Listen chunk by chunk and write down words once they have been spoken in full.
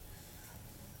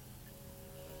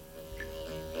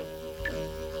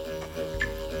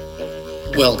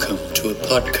Welcome to a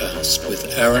podcast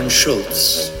with Aaron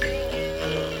Schultz.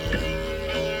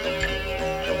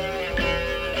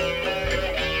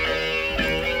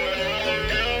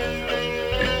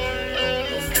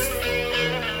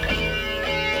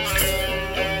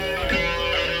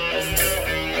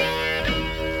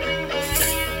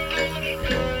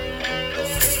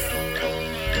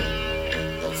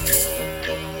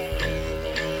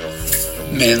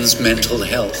 Men's mental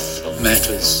health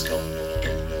matters.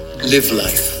 Live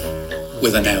life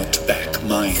with an Outback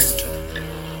Mind.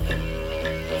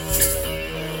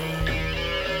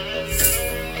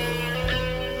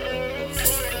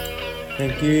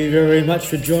 Thank you very much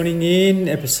for joining in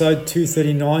episode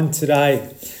 239 today.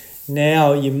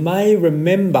 Now, you may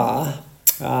remember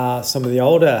some of the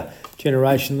older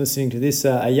generation listening to this,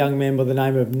 a young man by the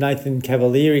name of Nathan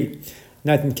Cavaleri.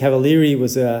 Nathan Cavaleri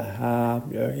was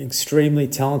extremely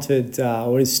talented,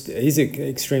 is an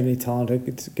extremely talented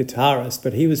guitarist,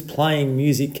 but he was playing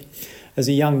music as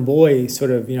a young boy, sort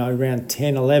of, around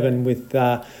 10, 11, with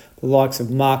the likes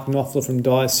of Mark Knopfler from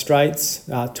Dire Straits,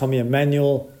 Tommy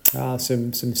Emmanuel,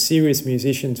 some serious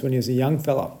musicians when he was a young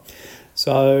fella.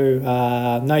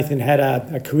 So Nathan had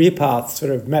a career path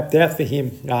sort of mapped out for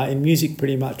him in music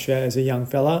pretty much as a young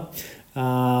fella.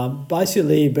 But once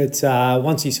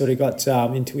he sort of got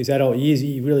into his adult years,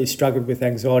 he really struggled with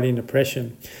anxiety and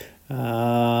depression, sort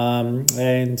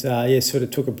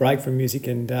of took a break from music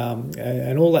and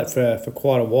all that for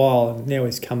quite a while, and now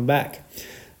he's come back.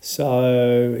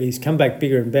 So he's come back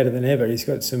bigger and better than ever. He's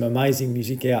got some amazing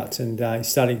music out, and he's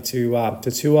starting to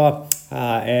tour,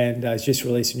 and he's just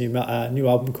released a new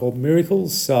album called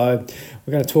Miracles. So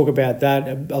we're going to talk about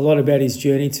that, a lot about his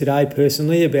journey today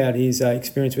personally, about his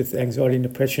experience with anxiety and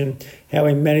depression, how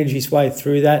he managed his way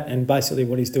through that, and basically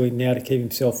what he's doing now to keep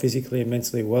himself physically and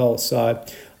mentally well. So I'm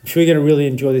sure you're going to really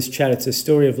enjoy this chat. It's a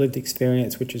story of lived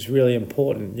experience, which is really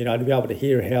important, to be able to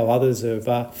hear how others have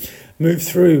moved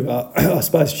through, I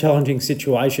suppose, challenging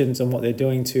situations and what they're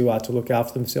doing to look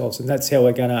after themselves. And that's how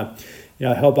we're going to,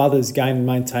 help others gain and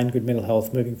maintain good mental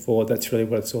health moving forward. That's really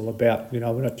what it's all about. We're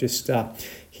not just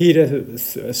here to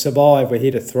survive, we're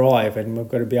here to thrive, and we've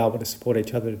got to be able to support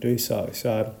each other to do so.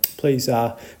 So please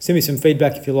send me some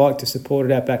feedback if you like to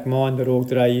support at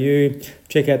outbackmind.org.au.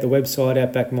 Check out the website,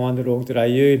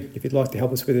 outbackmind.org.au. If you'd like to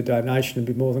help us with a donation, I'd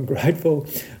be more than grateful.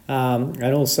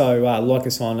 And also like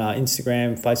us on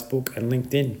Instagram, Facebook and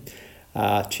LinkedIn.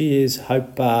 Cheers.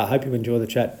 Hope you enjoy the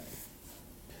chat.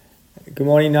 Good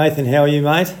morning, Nathan. How are you,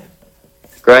 mate?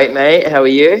 Great, mate. How are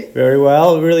you? Very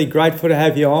well. Really grateful to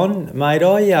have you on, mate.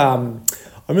 I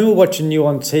remember watching you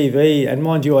on TV, and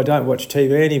mind you, I don't watch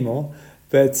TV anymore,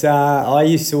 but I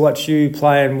used to watch you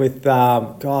playing with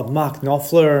Mark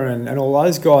Knopfler and all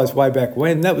those guys way back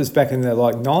when. That was back in the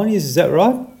 90s, is that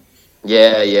right?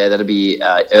 Yeah, that'll be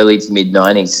early to mid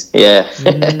 90s. Yeah.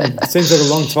 Seems like a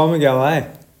long time ago, eh?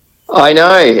 I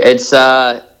know.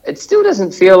 It still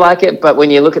doesn't feel like it, but when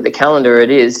you look at the calendar,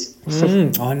 it is.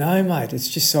 I know, mate. It's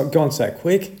just gone so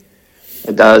quick.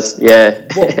 It does, yeah.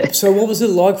 So what was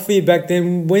it like for you back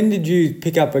then? When did you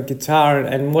pick up a guitar,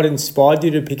 and what inspired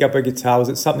you to pick up a guitar? Was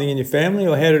it something in your family,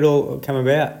 or how did it all come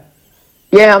about?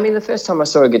 Yeah, the first time I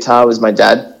saw a guitar was my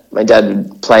dad. My dad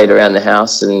would play it around the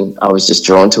house, and I was just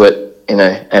drawn to it, and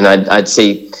I'd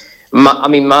see...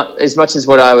 as much as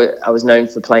what I was known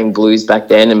for playing blues back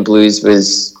then, and blues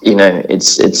was,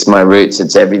 it's my roots,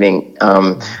 it's everything.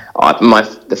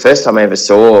 The first time I ever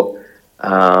saw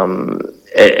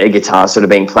a guitar sort of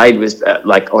being played was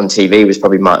on TV was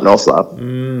probably Mark Knopfler.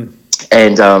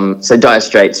 And so Dire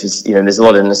Straits was, there's a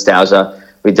lot of nostalgia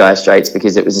with Dire Straits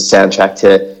because it was a soundtrack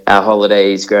to our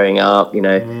holidays growing up,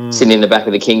 sitting in the back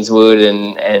of the Kingswood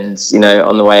and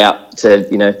on the way up to,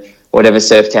 whatever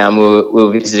surf town we were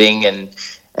visiting, and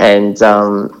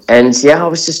I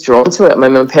was just drawn to it.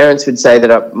 My parents would say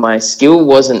that my skill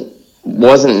wasn't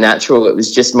natural. It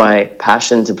was just my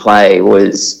passion to play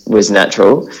was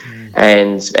natural,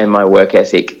 and my work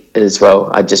ethic as well.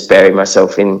 I'd just bury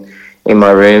myself in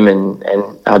my room and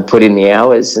I'd put in the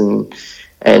hours, and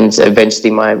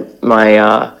eventually my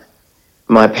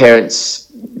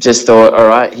parents just thought, all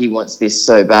right, he wants this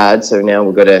so bad, so now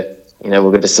we've got to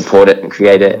support it and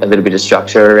create a little bit of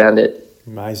structure around it.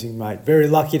 Amazing, mate. Very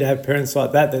lucky to have parents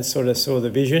like that sort of saw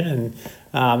the vision and,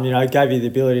 gave you the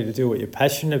ability to do what you're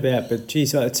passionate about. But,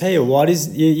 geez, I tell you what,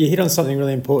 you hit on something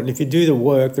really important. If you do the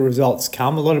work, the results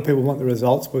come. A lot of people want the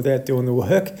results without doing the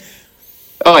work.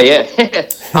 Oh, yeah.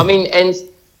 And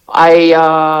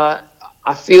I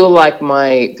feel like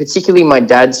particularly my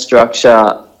dad's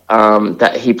structure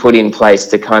that he put in place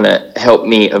to kind of help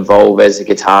me evolve as a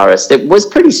guitarist. It was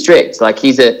pretty strict. Like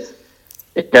he's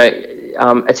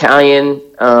Italian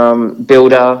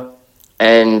builder,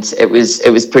 and it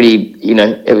was pretty,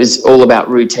 it was all about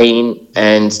routine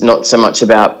and not so much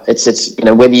about it's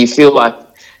whether you feel like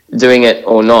doing it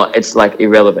or not, it's like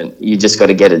irrelevant. You just got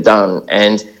to get it done.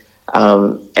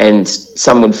 And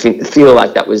some would feel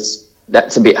like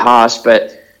that's a bit harsh,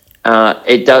 but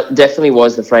it definitely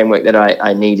was the framework that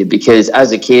I needed, because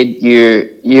as a kid,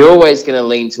 you're always going to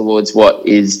lean towards what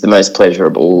is the most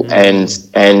pleasurable, and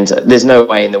there's no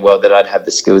way in the world that I'd have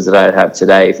the skills that I'd have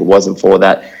today if it wasn't for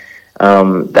that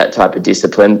type of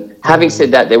discipline. Having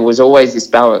said that, there was always this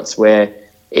balance where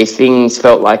if things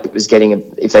felt like it was getting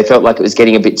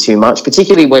a bit too much,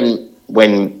 particularly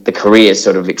when the career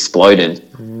sort of exploded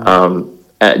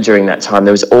during that time,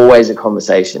 there was always a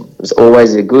conversation. There was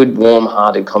always a good,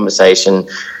 warm-hearted conversation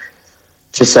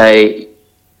to say,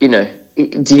 do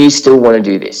you still want to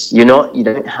do this? You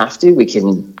don't have to. We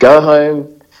can go home.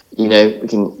 We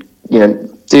can,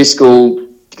 do school. You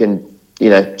can,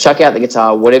 chuck out the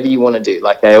guitar, whatever you want to do.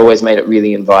 Like, they always made it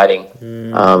really inviting,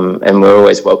 and we're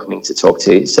always welcoming to talk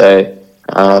to. So,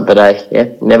 but I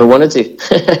never wanted to.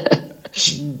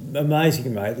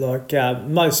 Amazing, mate. Like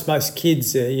most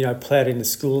kids, play out into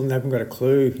school and haven't got a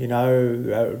clue,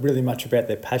 really much about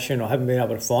their passion, or haven't been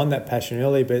able to find that passion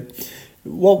early. But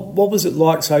what was it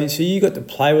like? So you got to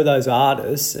play with those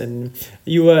artists, and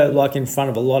you were like in front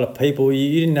of a lot of people.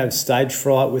 You didn't have stage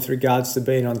fright with regards to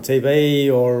being on TV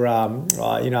or, I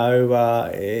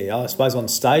suppose on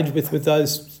stage with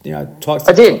those, types.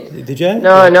 I did. Did you?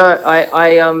 No,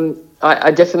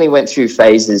 I definitely went through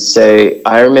phases. So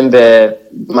I remember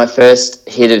my first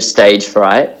hit of stage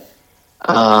fright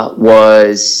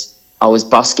was I was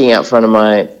busking out front of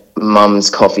my mum's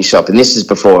coffee shop, and this was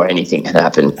before anything had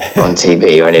happened on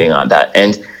TV or anything like that.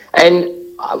 And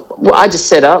I just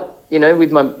set up,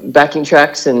 with my backing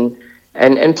tracks and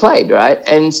played, right?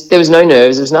 And there was no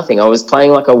nerves, there was nothing. I was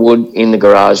playing like I would in the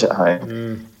garage at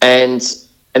home, and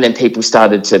then people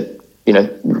started to,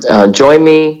 join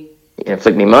me.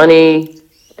 Flick me money,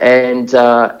 and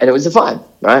it was a vibe,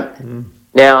 right?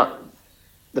 Now,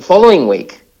 the following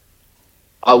week,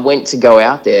 I went to go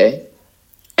out there,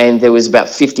 and there was about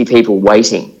 50 people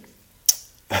waiting,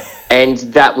 and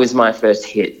that was my first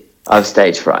hit of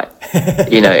stage fright.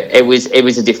 It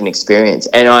was a different experience,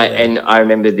 and I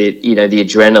remember the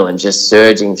adrenaline just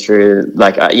surging through,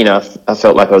 like I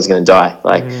felt like I was going to die,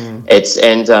 like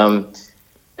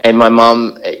And my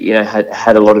mum,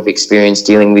 had a lot of experience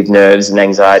dealing with nerves and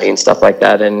anxiety and stuff like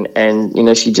that. And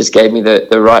she just gave me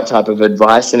the right type of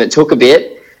advice. And it took a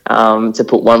bit to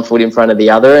put one foot in front of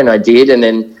the other. And I did. And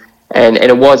then, and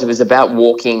it was about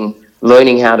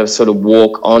learning how to sort of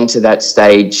walk onto that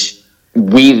stage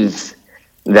with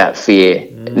that fear,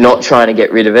 not trying to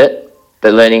get rid of it,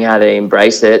 but learning how to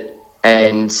embrace it.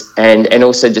 And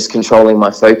also just controlling my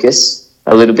focus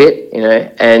a little bit,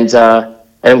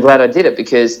 and I'm glad I did it,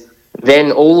 because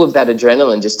then all of that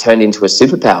adrenaline just turned into a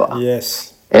superpower.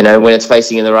 Yes. When it's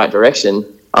facing in the right direction,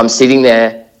 I'm sitting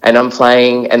there and I'm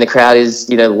playing, and the crowd is,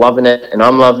 loving it, and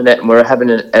I'm loving it, and we're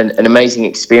having an amazing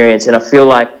experience. And I feel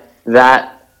like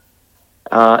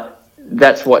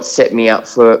that's what set me up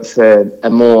for a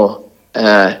more,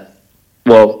 to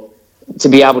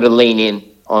be able to lean in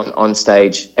on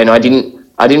stage. And I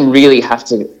didn't really have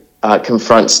to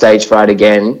confront stage fright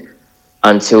again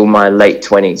until my late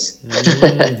 20s.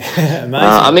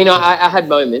 Amazing. I had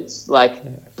moments,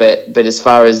 but as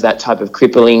far as that type of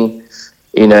crippling,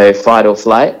 fight or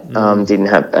flight, didn't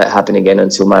happen again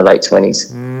until my late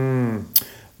 20s.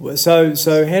 So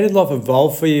how did life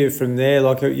evolve for you from there?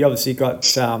 Like, you obviously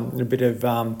got a bit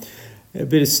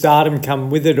of stardom come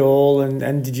with it all,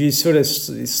 and did you sort of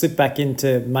slip back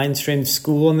into mainstream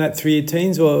school in that through your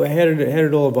teens, or how did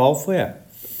it all evolve for you?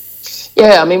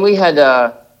 Yeah, we had.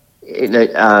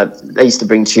 They used to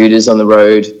bring tutors on the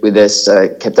road with us.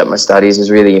 Kept up my studies. It was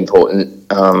really important,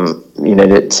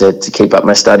 to keep up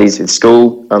my studies with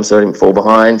school, so I didn't fall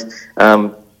behind.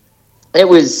 It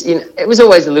was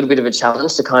always a little bit of a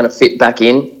challenge to kind of fit back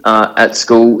in at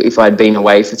school if I'd been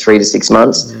away for 3 to 6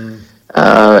 months.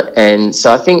 And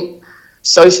so I think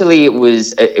socially it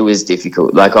was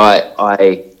difficult. Like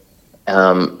I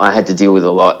had to deal with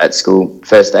a lot at school.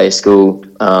 First day of school,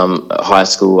 high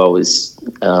school, I was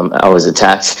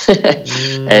attacked,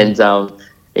 and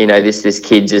this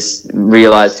kid just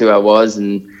realised who I was,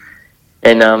 and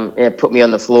put me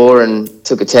on the floor and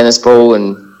took a tennis ball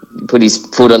and put his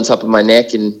foot on top of my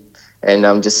neck and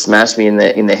just smashed me in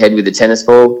the head with the tennis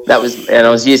ball. And I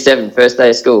was year 7, first day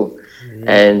of school,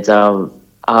 and but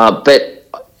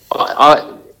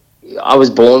I was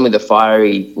born with a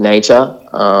fiery nature,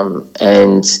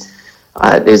 and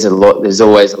there's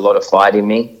always a lot of fight in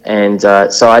me, and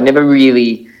so I never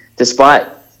really, despite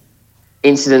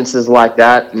incidences like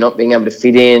that, not being able to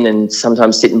fit in, and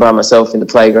sometimes sitting by myself in the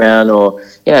playground, or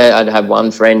I'd have one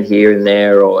friend here and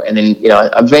there, and then I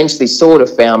eventually sort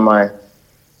of found my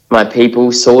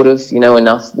people, sort of,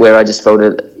 enough where I just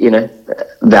felt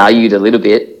valued a little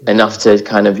bit, enough to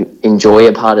kind of enjoy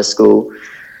a part of school.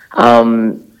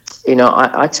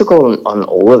 I took on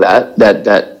all of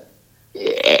that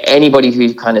anybody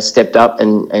who kind of stepped up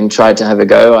and tried to have a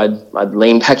go, I'd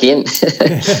lean back in.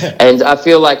 And I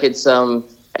feel like it's and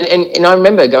I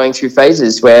remember going through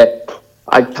phases where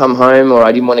I'd come home or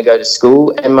I didn't want to go to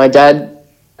school, and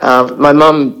my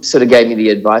mum sort of gave me the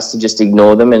advice to just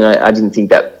ignore them, and I didn't think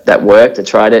that worked. I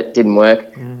tried it, didn't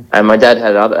work. And my dad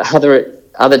had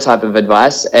other type of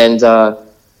advice, and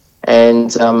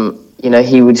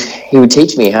he would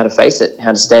teach me how to face it,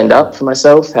 how to stand up for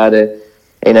myself, how to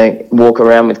walk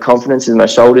around with confidence with my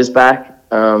shoulders back,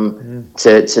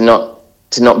 to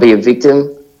not be a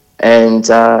victim, and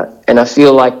I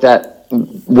feel like that,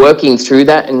 working through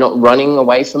that and not running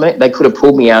away from it, they could have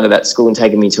pulled me out of that school and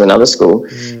taken me to another school,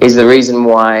 is the reason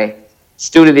why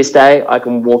still to this day I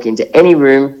can walk into any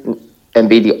room and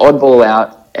be the oddball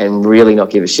out and really not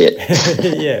give a shit.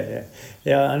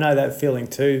 Yeah, I know that feeling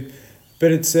too.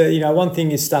 But it's, one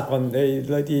thing you stuck on,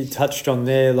 like you touched on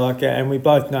there, and we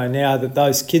both know now that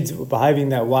those kids that were behaving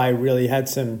that way really had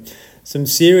some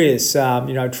serious,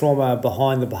 trauma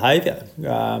behind the behaviour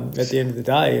at the end of the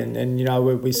day.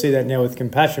 And we see that now with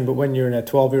compassion, but when you're in a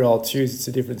 12-year-old's shoes, it's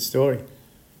a different story.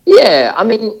 Yeah, I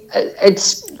mean,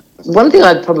 it's one thing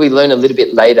I'd probably learn a little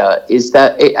bit later is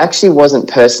that it actually wasn't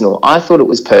personal. I thought it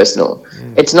was personal.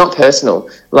 It's not personal.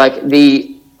 Like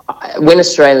when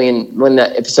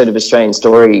that episode of Australian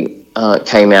Story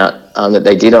came out that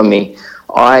they did on me,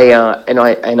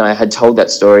 I had told that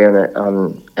story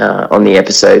on the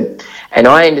episode, and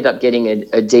I ended up getting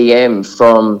a DM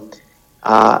from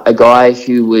a guy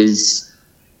who was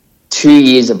 2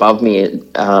 years above me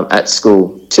at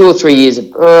school, about 2 or 3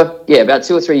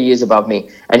 years above me,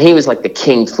 and he was like the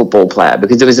king football player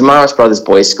because it was a Morris Brothers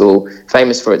boys' school,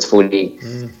 famous for its footy.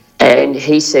 And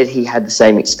he said he had the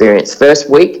same experience. First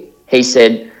week, he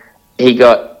said he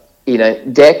got,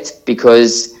 decked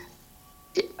because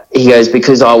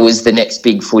I was the next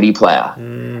big footy player.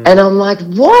 And I'm like,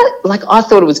 what? Like, I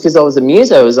thought it was because I was a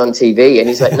muso, I was on TV. And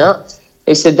he's like, no.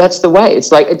 He said, that's the way.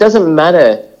 It's like, it doesn't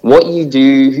matter what you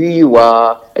do, who you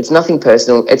are. It's nothing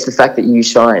personal. It's the fact that you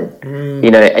shine,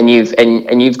 and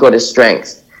you've got a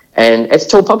strength. And it's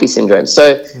tall poppy syndrome.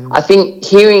 So I think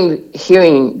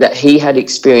hearing that he had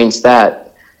experienced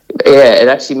that, it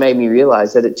actually made me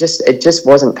realize that it just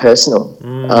wasn't personal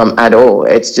at all.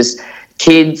 It's just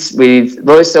kids with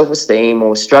low self-esteem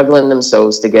or struggling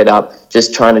themselves to get up,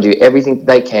 just trying to do everything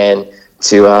they can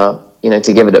to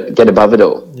get above it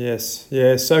all. Yes,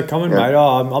 yeah, so common, mate.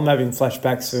 I'm having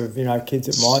flashbacks of kids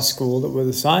at my school that were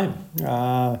the same.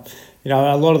 A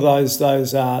lot of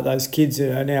those kids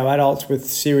are now adults with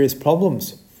serious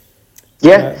problems.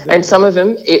 Yeah, and some of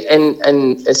them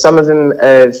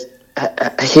have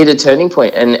hit a turning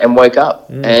point and woke up.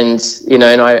 And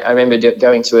I remember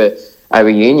going to a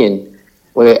reunion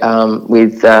where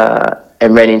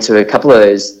and ran into a couple of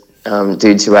those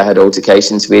dudes who I had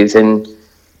altercations with, and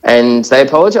they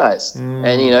apologised, and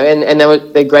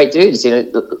they're great dudes.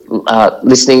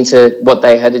 Listening to what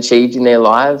they had achieved in their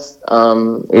lives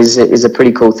is a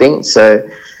pretty cool thing. So,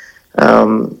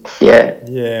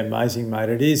 yeah, amazing, mate.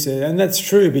 It is, and that's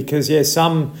true because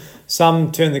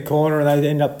some turn the corner and they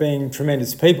end up being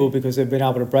tremendous people because they've been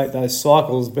able to break those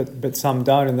cycles, but some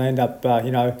don't, and they end up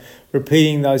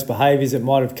repeating those behaviours that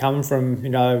might have come from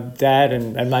dad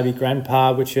and maybe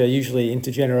grandpa, which are usually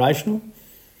intergenerational.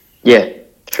 Yeah.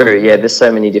 True, yeah, there's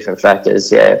so many different factors,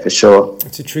 yeah, for sure.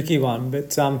 It's a tricky one,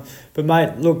 but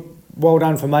mate, look, well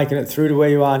done for making it through to where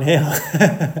you are now.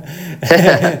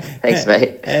 Thanks,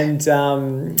 mate. And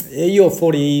you're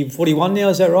 41 now,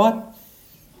 is that right?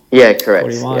 Yeah, correct.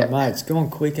 41, yeah. Mate, it's gone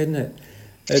quick, isn't it?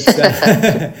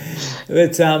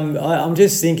 But I'm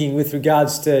just thinking with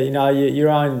regards to your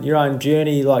own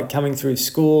journey, like coming through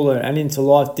school and into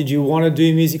life. Did you want to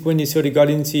do music when you sort of got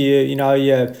into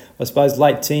your I suppose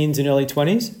late teens and early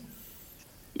 20s?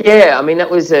 Yeah, I mean that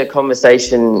was a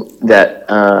conversation that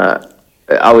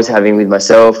I was having with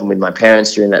myself and with my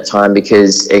parents during that time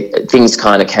because things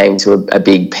kind of came to a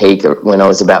big peak when I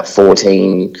was about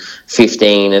 14,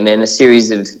 15, and then a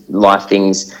series of life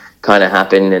things kind of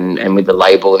happened, and with the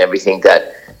label and everything,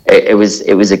 that it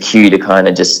was a cue to kind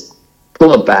of just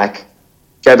pull it back,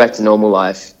 go back to normal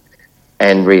life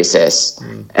and reassess.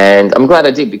 And I'm glad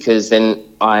I did, because then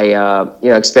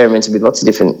experimented with lots of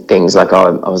different things. Like I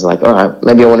was like, all right,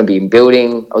 maybe I want to be in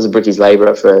building. I was a brickies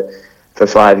labourer for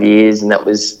 5 years, and I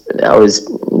was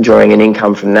drawing an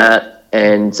income from that.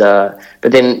 And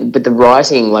but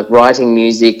the writing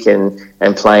music and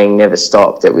playing never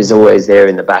stopped. It was always there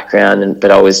in the background,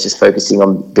 but I was just focusing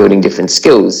on building different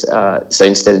skills. So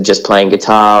instead of just playing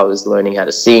guitar, I was learning how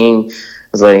to sing. I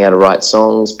was learning how to write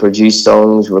songs, produce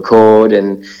songs, record,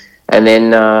 and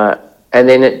then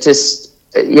it just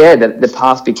the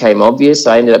path became obvious.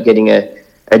 I ended up getting a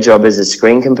job as a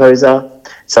screen composer.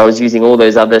 So I was using all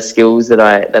those other skills that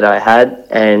I had,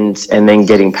 and then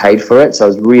getting paid for it. So I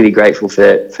was really grateful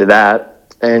for that.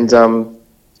 And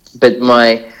but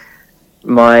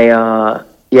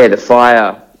the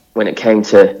fire when it came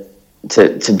to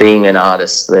being an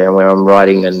artist there, where I'm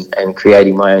writing and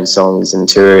creating my own songs and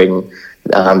touring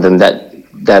them,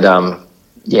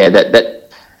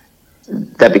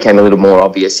 that became a little more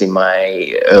obvious in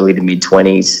my early to mid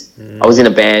 20s. I was in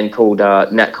a band called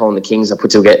Nat Cole and the Kings. I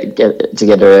put together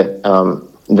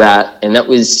that, and that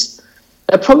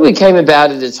probably came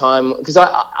about at a time because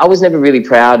I was never really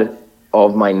proud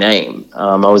of my name.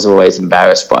 I was always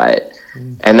embarrassed by it,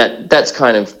 and that's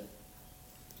come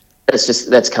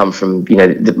from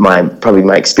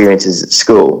my experiences at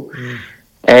school,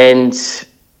 and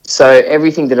so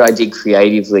everything that I did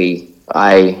creatively,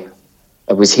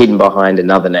 it was hidden behind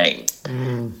another name.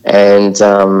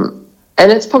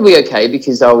 And it's probably okay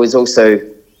because I was also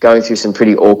going through some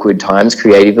pretty awkward times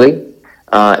creatively.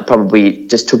 It probably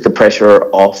just took the pressure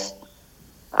off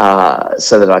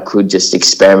so that I could just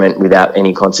experiment without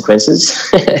any consequences.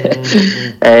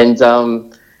 And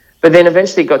but then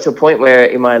eventually got to a point where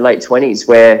in my late 20s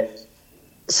where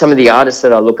some of the artists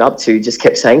that I look up to just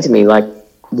kept saying to me, like,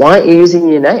 why aren't you using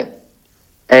your name?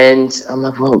 And I'm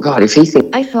like, well, God, if he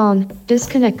thinks iPhone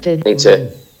disconnected, I need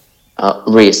to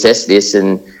reassess this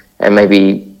and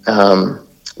maybe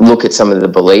look at some of the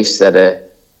beliefs that are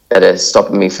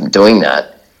stopping me from doing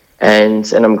that.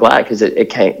 And I'm glad because it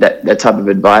came that type of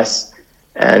advice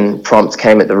and prompt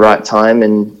came at the right time.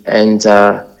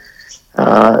 I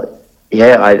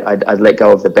let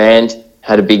go of the band,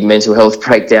 had a big mental health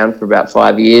breakdown for about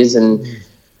 5 years, and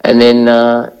then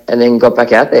got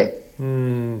back out there.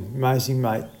 Amazing,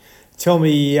 mate. Tell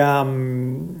me,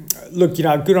 look,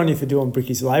 good on you for doing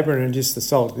brickies labour and just the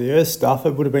salt of the earth stuff.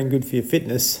 It would have been good for your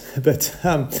fitness, but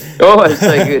oh, it's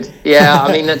so good. Yeah,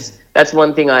 I mean that's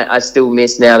one thing I still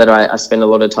miss now that I spend a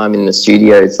lot of time in the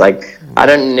studio. It's like I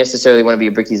don't necessarily want to be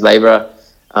a brickies labourer,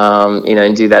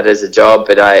 and do that as a job,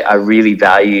 but I really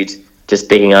valued just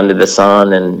being under the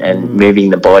sun and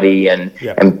moving the body and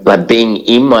like being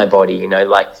in my body,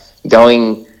 like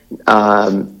going.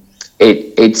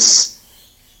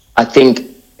 I think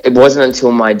it wasn't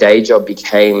until my day job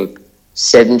became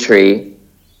sedentary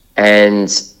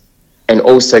and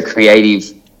also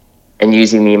creative and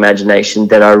using the imagination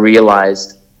that I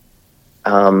realized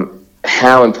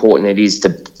how important it is to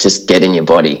just get in your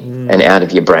body and out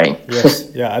of your brain. Yes,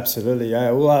 yeah, absolutely.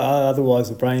 Yeah. Well, otherwise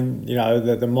the brain,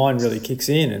 the mind really kicks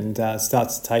in and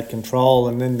starts to take control,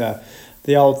 and then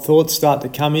the old thoughts start to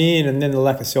come in, and then the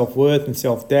lack of self-worth and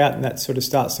self-doubt, and that sort of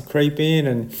starts to creep in,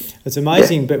 and it's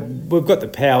amazing. But we've got the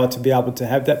power to be able to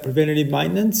have that preventative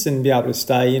maintenance and be able to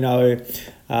stay,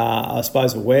 I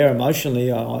suppose, aware emotionally,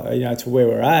 to where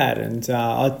we're at. And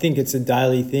I think it's a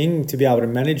daily thing to be able to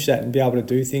manage that and be able to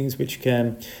do things which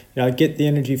can, get the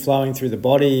energy flowing through the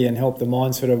body and help the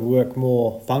mind sort of work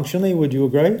more functionally. Would you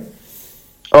agree?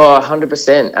 Oh,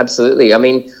 100%. Absolutely. I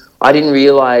mean, I didn't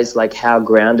realize like how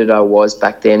grounded I was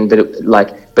back then, but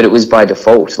it was by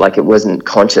default. Like it wasn't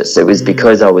conscious. It was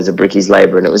because I was a brickies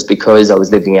labourer, and it was because I was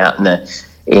living out in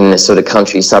the sort of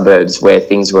country suburbs where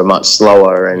things were much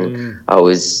slower, and I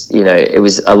was, it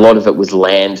was a lot of it was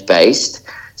land based.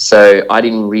 So I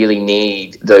didn't really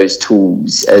need those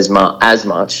tools as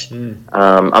much.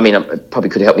 I mean, it probably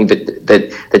could help me, but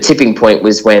the tipping point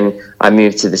was when I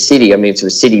moved to the city. I moved to a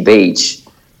city beach,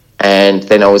 and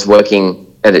then I was working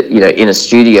in a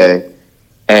studio,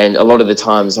 and a lot of the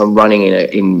times I'm running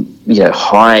in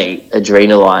high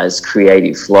adrenalized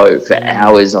creative flow for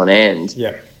hours on end,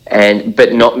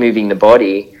 but not moving the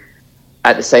body.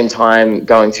 At the same time,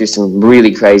 going through some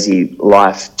really crazy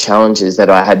life challenges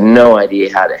that I had no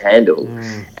idea how to handle,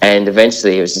 and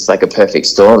eventually it was just like a perfect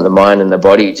storm. The mind and the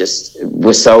body just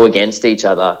were so against each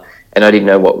other, and I didn't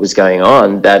know what was going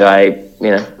on. That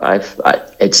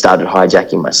it started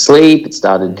hijacking my sleep. It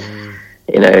started.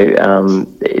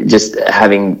 Just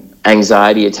having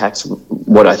anxiety attacks,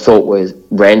 what I thought was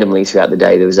randomly throughout the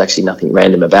day. There was actually nothing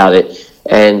random about it.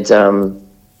 And, and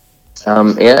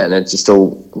it just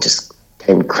all just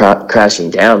came crashing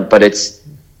down. But it's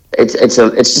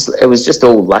it was just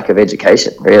all lack of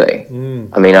education, really.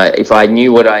 I mean, if I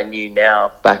knew what I knew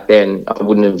now back then, I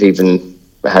wouldn't have even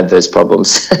had those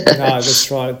problems. No,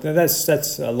 that's right.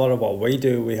 That's a lot of what we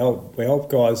do. We help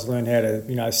guys learn how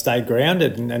to stay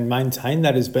grounded and maintain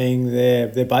that as being their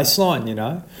baseline.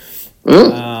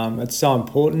 It's so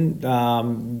important.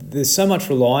 There's so much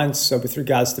reliance with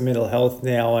regards to mental health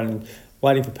now, and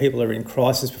waiting for people who are in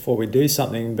crisis before we do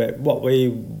something. But what we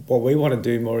want to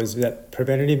do more is that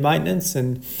preventative maintenance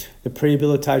and the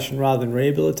prehabilitation rather than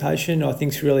rehabilitation. I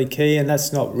think is really key, and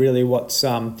that's not really what's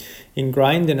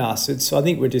ingrained in us. I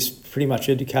think we're just pretty much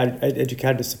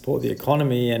educated to support the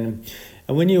economy, and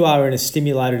when you are in a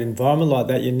stimulated environment like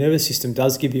that, your nervous system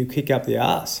does give you a kick up the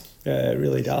arse. It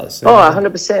really does.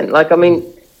 100%. Like, I mean,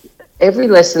 every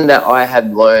lesson that I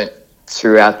had learnt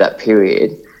throughout that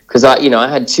period, because I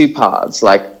had two paths.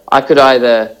 Like, I could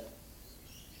either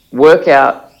work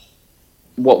out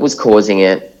what was causing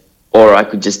it, or I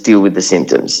could just deal with the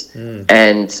symptoms.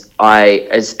 And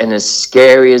as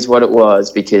scary as what it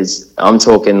was, because I'm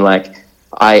talking like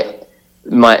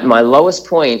my lowest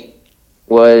point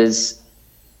was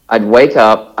I'd wake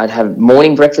up, I'd have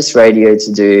morning breakfast radio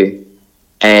to do,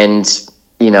 and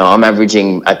I'm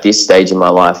averaging at this stage in my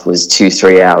life was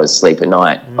 2-3 hours sleep a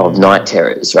night of night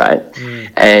terrors, right?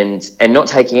 And not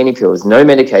taking any pills, no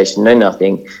medication, no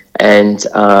nothing. And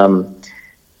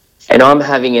I'm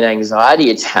having an anxiety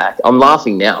attack. I'm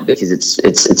laughing now because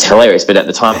it's hilarious, but at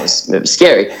the time it was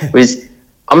scary.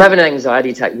 I'm having an anxiety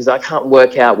attack because I can't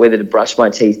work out whether to brush my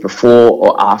teeth before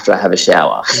or after I have a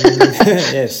shower.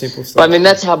 Yeah, simple stuff. I mean,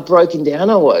 that's how broken down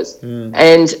I was.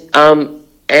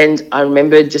 And I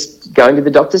remember just going to the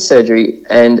doctor's surgery,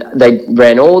 and they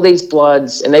ran all these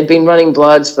bloods, and they'd been running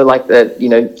bloods for like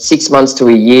 6 months to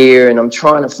a year. And I'm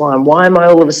trying to find, why am I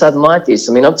all of a sudden like this?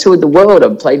 I mean, I've toured the world.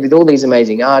 I've played with all these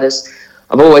amazing artists.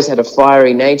 I've always had a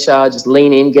fiery nature, just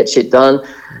lean in, get shit done.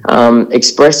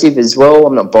 Expressive as well.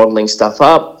 I'm not bottling stuff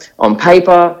up. On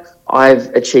paper, I've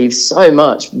achieved so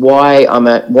much. Why am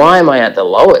I at the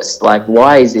lowest? Like,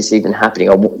 why is this even happening?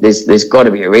 There's got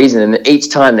to be a reason. And each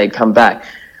time they'd come back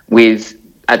with,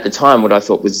 at the time, what I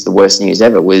thought was the worst news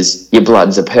ever was, your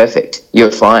bloods are perfect. You're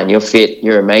fine. You're fit.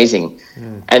 You're amazing.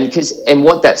 And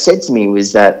what that said to me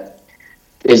was that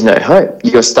there's no hope.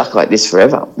 You're stuck like this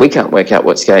forever. We can't work out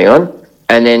what's going on.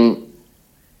 And then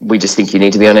we just think you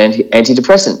need to be on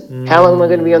antidepressant. How long am I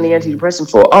going to be on the antidepressant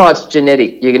for? Oh, it's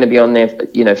genetic. You're going to be on there,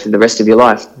 for the rest of your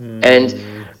life. And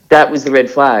that was the red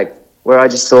flag, where I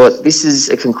just thought, this is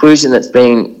a conclusion that's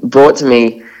being brought to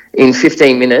me in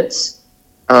 15 minutes,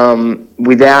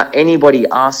 without anybody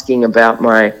asking about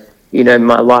my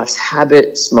life's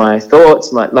habits, my thoughts,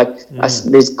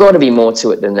 there's got to be more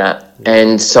to it than that.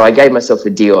 And so I gave myself a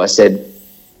deal. I said,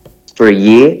 for a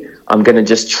year, I'm just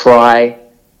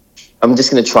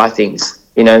going to try things.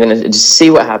 I'm going to just see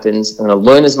what happens. I'm going to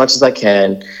learn as much as I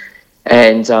can.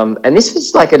 And this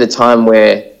was like at a time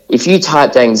where if you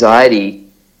typed anxiety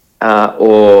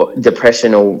or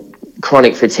depression or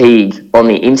chronic fatigue on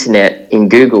the internet in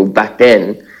Google back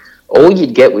then, all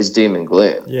you'd get was doom and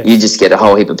gloom. Yes. You just get a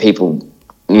whole heap of people,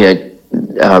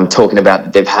 talking about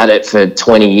that they've had it for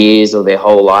 20 years or their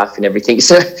whole life and everything.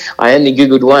 So I only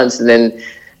Googled once, and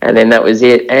then that was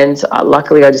it. And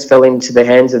luckily, I just fell into the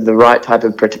hands of the right type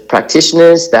of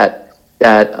practitioners that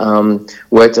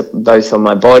worked both on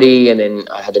my body, and then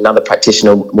I had another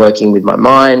practitioner working with my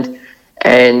mind.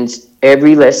 And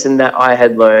every lesson that I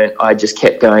had learned, I just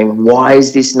kept going, why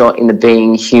is this not in the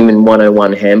Being Human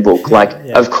 101 handbook?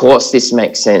 Of course this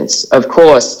makes sense. Of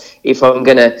course, if I'm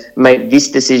going to make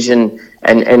this decision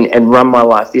and run my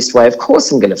life this way, of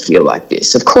course I'm going to feel like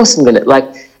this. Of course I'm going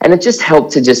to, and it just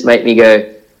helped to just make me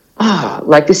go,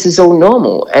 this is all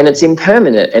normal and it's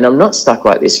impermanent and I'm not stuck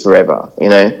like this forever,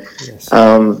 Yes.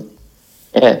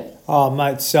 Yeah. Oh,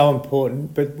 mate, so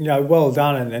important. But, well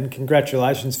done and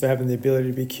congratulations for having the ability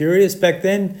to be curious back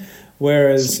then,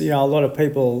 whereas, a lot of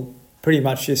people pretty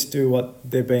much just do what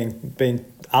they're being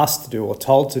asked to do or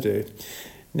told to do.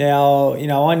 Now,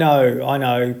 I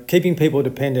know keeping people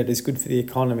dependent is good for the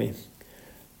economy.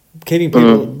 Keeping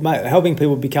people, helping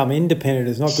people become independent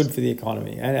is not good for the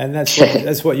economy, and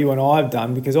that's what you and I have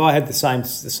done, because I had the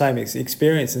same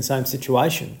experience and same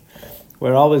situation,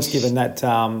 where I was given that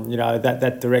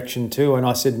that direction too, and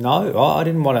I said no. I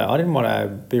didn't want to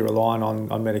be relying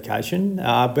on medication.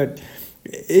 But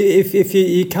if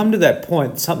you come to that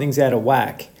point, something's out of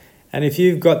whack, and if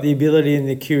you've got the ability and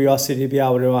the curiosity to be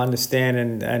able to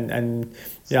understand and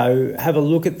have a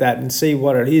look at that and see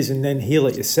what it is, and then heal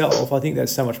it yourself, I think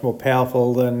that's so much more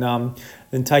powerful than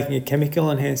taking a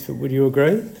chemical enhancement. Would you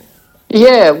agree?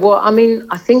 Yeah. Well, I mean,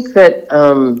 I think that.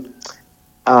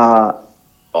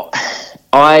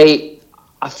 I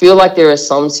feel like there are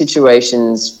some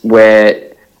situations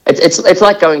where it's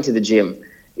like going to the gym.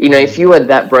 You know, if you are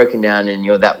that broken down and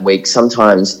you're that weak,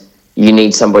 sometimes you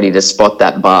need somebody to spot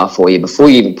that bar for you before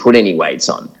you even put any weights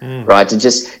on, right? To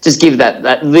just give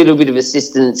that little bit of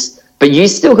assistance, but you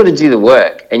still got to do the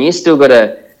work, and you still got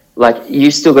to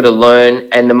learn,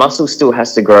 and the muscle still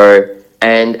has to grow,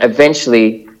 and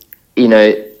eventually, you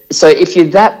know. So if you're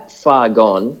that far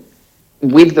gone,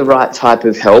 with the right type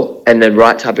of help and the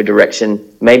right type of direction,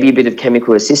 maybe a bit of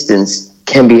chemical assistance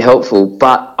can be helpful.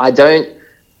 But I don't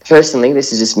personally,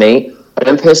 this is just me, I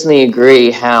don't personally agree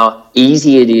how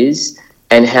easy it is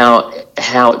and how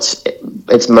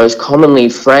it's most commonly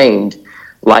framed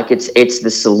like it's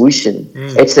the solution.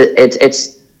 It's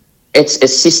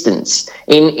assistance.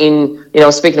 I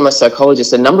was speaking to my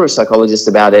psychologist, a number of psychologists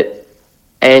about it,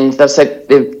 and they've said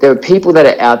there are people that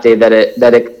are out there that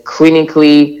are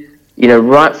clinically, you know,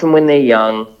 right from when they're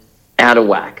young, out of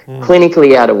whack,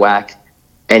 clinically out of whack,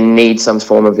 and need some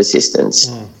form of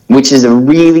assistance, which is a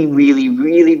really, really,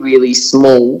 really, really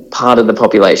small part of the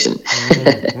population.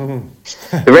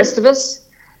 The rest of us,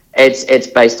 it's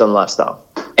based on lifestyle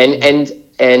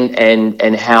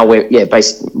and how we're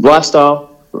based lifestyle,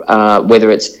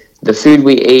 whether it's the food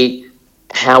we eat,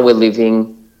 how we're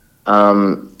living,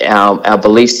 our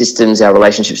belief systems, our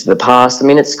relationships to the past. I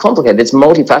mean, it's complicated. It's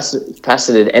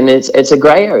multifaceted, and it's a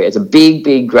grey area. It's a big,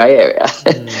 big grey area.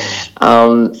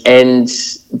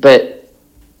 But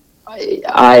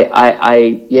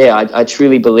I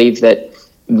truly believe that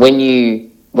when you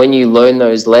learn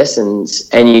those lessons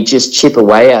and you just chip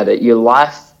away at it, your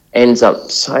life ends up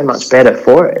so much better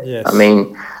for it. Yes. I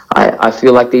mean, I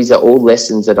feel like these are all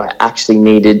lessons that I actually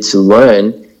needed to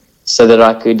learn so that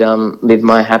I could live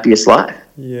my happiest life.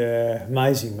 Yeah,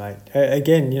 amazing, mate.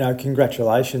 Again, you know,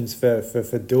 congratulations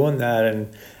for doing that,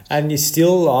 and you're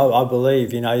still, I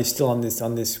believe, you know, you're still on this,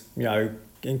 you know,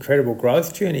 incredible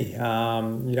growth journey. You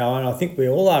know, and I think we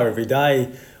all are every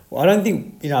day. I don't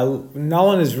think, you know, no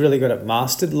one has really got it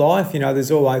mastered life. You know,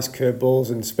 there's always curveballs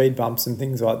and speed bumps and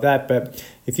things like that. But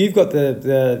if you've got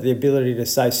the ability to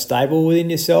stay stable within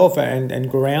yourself and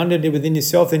grounded within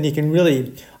yourself, then you can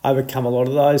really overcome a lot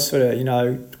of those sort of, you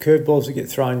know, curveballs that get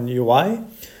thrown your way.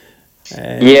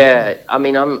 Yeah, I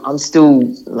mean, I'm still,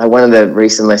 like, one of the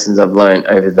recent lessons I've learned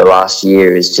over the last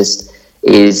year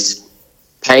is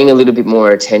paying a little bit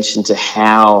more attention to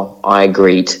how I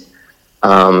greet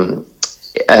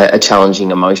a challenging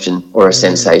emotion or a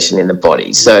sensation in the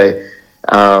body. So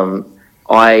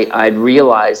I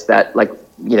realized that, like,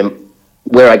 you know,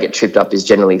 where I get tripped up is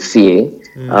generally fear.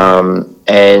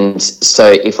 And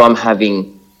so if I've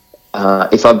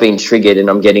been triggered and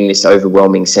I'm getting this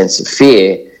overwhelming sense of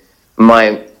fear,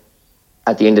 my,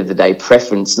 at the end of the day,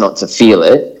 preference not to feel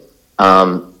it,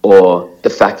 or the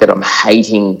fact that I'm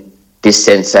hating this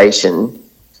sensation,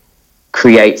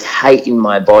 creates hate in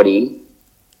my body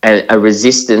and a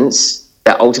resistance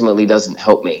that ultimately doesn't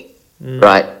help me,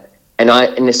 right?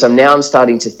 And so now I'm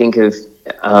starting to think of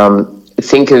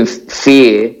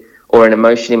fear or an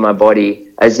emotion in my body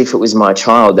as if it was my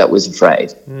child that was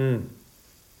afraid.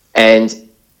 And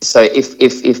so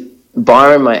if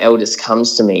Byron, my eldest,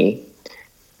 comes to me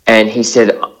and he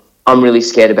said, I'm really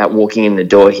scared about walking in the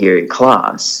door here in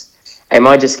class, am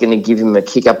I just going to give him a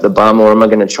kick up the bum, or am I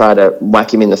going to try to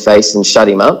whack him in the face and shut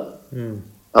him up?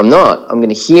 I'm not. I'm going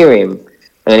to hear him.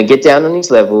 I'm going to get down on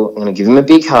his level. I'm going to give him a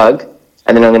big hug,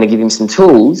 and then I'm going to give him some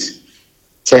tools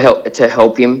to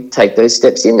help him take those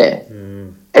steps in there.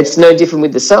 It's no different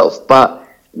with the self, but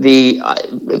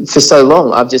for so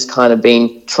long I've just kind of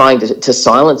been trying to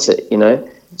silence it, you know.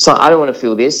 So I don't want to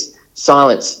feel this.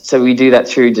 Silence. So we do that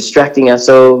through distracting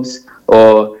ourselves,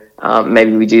 or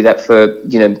maybe we do that for,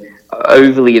 you know,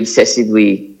 overly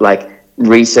obsessively, like,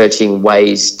 researching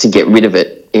ways to get rid of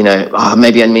it. You know,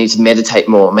 maybe I need to meditate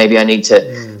more. Maybe I need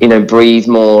to, you know, breathe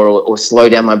more, or slow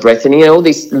down my breath. And, you know, all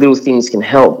these little things can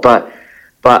help. But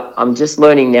I'm just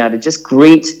learning now to just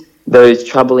greet those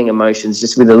troubling emotions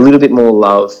just with a little bit more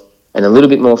love and a little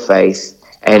bit more faith,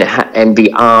 and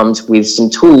be armed with some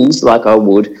tools like I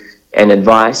would, and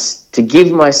advice to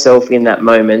give myself in that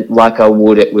moment like I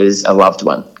would it was a loved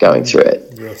one going through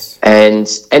it. Yes.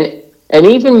 And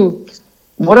even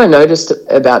what I noticed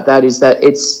about that is that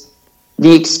it's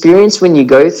the experience when you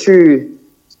go through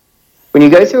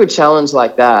a challenge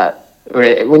like that, or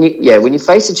when you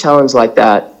face a challenge like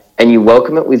that and you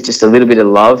welcome it with just a little bit of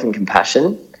love and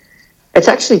compassion, it's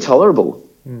actually tolerable.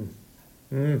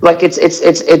 Like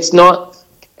it's not,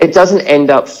 it doesn't end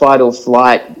up fight or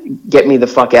flight, get me the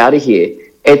fuck out of here.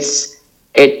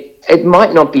 It it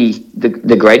might not be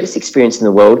the greatest experience in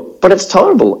the world, but it's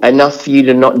tolerable enough for you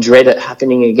to not dread it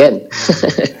happening again.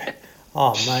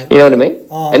 Oh, mate. You know what I mean?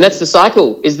 Oh. And that's the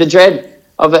cycle, is the dread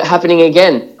of it happening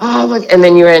again. And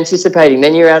then you're anticipating,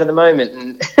 then you're out of the moment.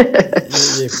 And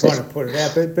you're trying to put it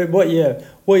out. But what you're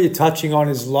touching on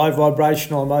is low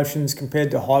vibrational emotions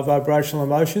compared to high vibrational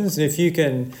emotions. And if you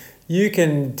can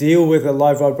deal with a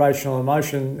low vibrational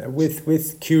emotion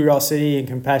with curiosity and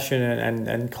compassion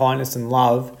and kindness and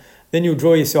love, then you'll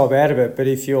draw yourself out of it. But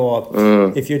if you're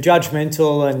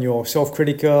judgmental and you're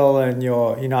self-critical and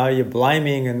you're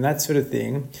blaming and that sort of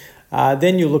thing,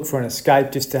 then you look for an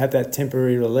escape just to have that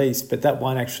temporary release, but that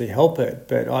won't actually help it.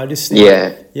 But I just think,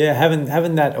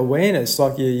 having that awareness,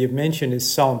 like you've mentioned,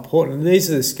 is so important. And these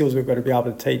are the skills we've got to be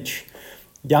able to teach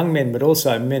young men, but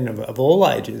also men of all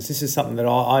ages. This is something that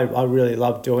I really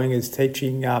love doing, is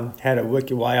teaching how to work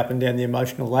your way up and down the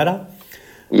emotional ladder.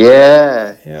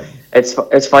 Yeah.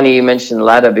 It's funny you mentioned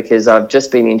ladder, because I've just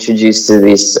been introduced to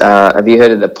this. Have you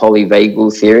heard of the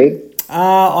polyvagal theory?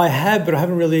 I have, but I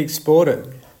haven't really explored it.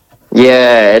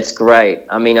 Yeah, it's great.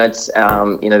 I mean, it's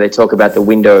they talk about the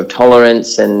window of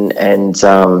tolerance and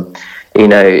the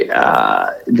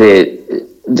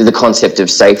concept of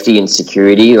safety and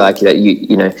security. Like that,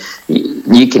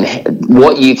 you can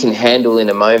what you can handle in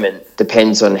a moment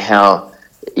depends on how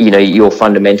your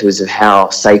fundamentals of how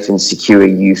safe and secure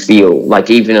you feel. Like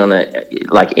even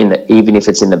even if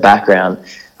it's in the background,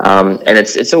 and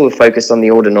it's all focused on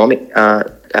the autonomic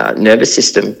nervous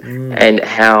system and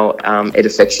how it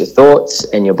affects your thoughts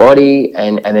and your body,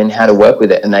 and then how to work with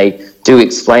it. And they do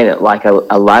explain it like a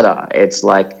ladder. It's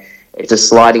a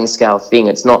sliding scale thing.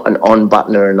 It's not an on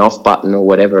button or an off button or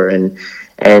whatever. And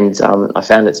I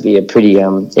found it to be a pretty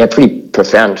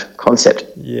profound concept.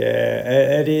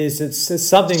 Yeah, it is. It's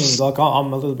something like,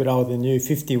 I'm a little bit older than you,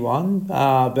 51,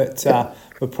 but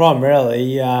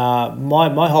primarily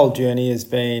my whole journey has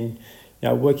been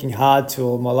working hard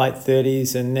till my late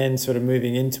 30s, and then sort of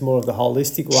moving into more of the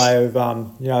holistic way of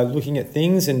looking at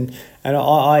things, and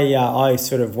I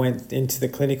sort of went into the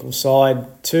clinical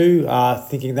side too,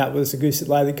 thinking that was the goose that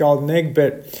laid the golden egg,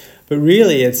 but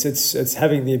really it's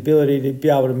having the ability to be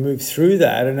able to move through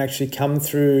that and actually come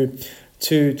through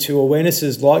to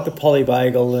awarenesses like the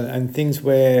polyvagal and things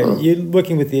where you're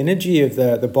working with the energy of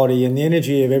the body and the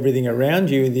energy of everything around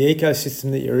you, the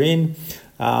ecosystem that you're in.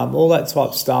 All that type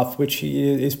of stuff, which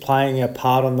is playing a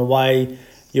part on the way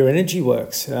your energy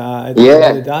works at the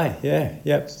end of the day. Yeah,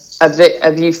 yep.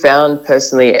 Have you found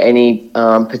personally any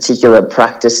particular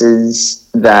practices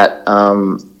that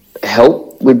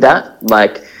help with that?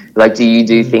 Like do you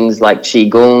do things like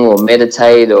qigong or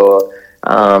meditate or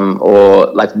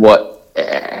like what?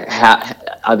 How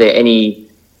are there any,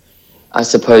 I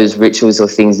suppose, rituals or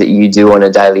things that you do on a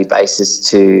daily basis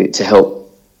to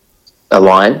help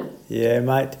align? Yeah,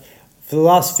 mate. For the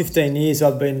last 15 years,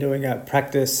 I've been doing a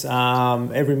practice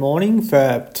every morning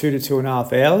for 2 to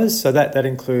 2.5 hours. So that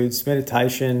includes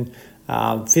meditation,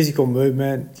 physical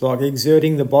movement, like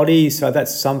exerting the body. So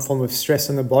that's some form of stress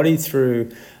on the body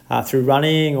through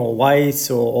running or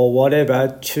weights or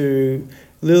whatever, to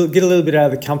get a little bit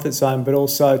out of the comfort zone, but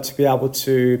also to be able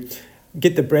to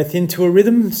get the breath into a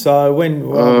rhythm. So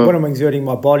when I'm exerting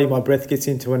my body, my breath gets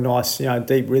into a nice,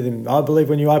 deep rhythm. I believe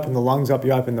when you open the lungs up,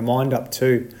 you open the mind up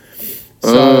too.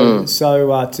 So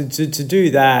to do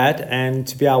that, and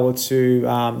to be able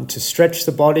to stretch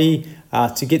the body,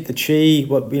 to get the chi,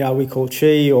 what we call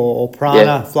chi or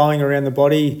prana, flowing around the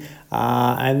body,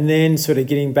 and then sort of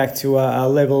getting back to a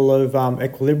level of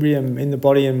equilibrium in the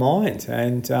body and mind.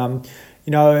 And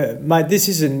mate, this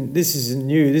isn't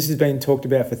new. This has been talked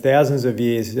about for thousands of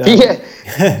years. That's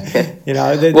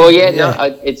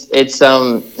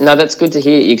good to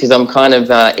hear you, because I'm kind of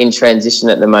in transition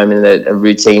at the moment. A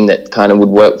routine that kind of would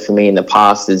work for me in the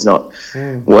past is not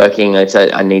working.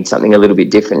 I need something a little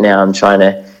bit different now. I'm trying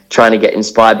to get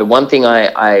inspired. But one thing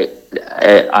I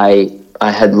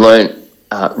had learnt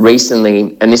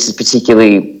recently, and this is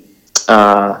particularly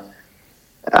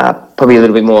probably a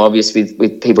little bit more obvious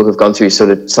with people who've gone through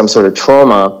some sort of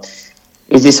trauma,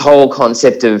 is this whole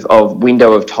concept of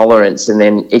window of tolerance. And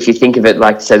then if you think of it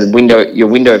like, say, your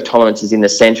window of tolerance is in the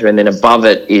center, and then above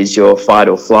it is your fight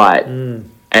or flight, and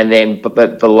then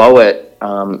but below it,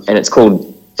 and it's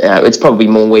called it's probably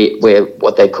more where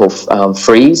what they call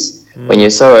freeze, when you're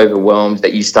so overwhelmed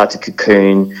that you start to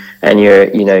cocoon and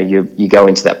you go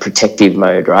into that protective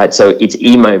mode, right? So it's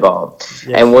immobile.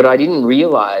 Yes. And what I didn't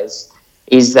realize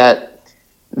is that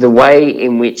the way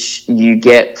in which you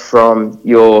get from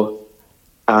your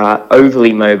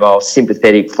overly mobile,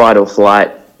 sympathetic fight or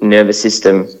flight nervous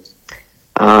system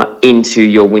into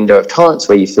your window of tolerance,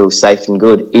 where you feel safe and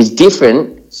good, is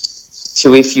different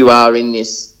to if you are in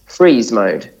this freeze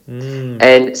mode.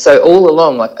 And so all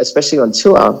along, like especially on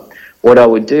tour, what I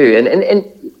would do, and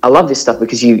I love this stuff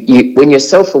because you when you're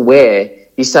self-aware,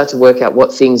 you start to work out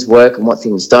what things work and what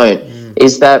things don't.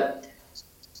 Is that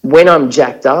when I'm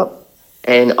jacked up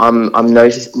and I'm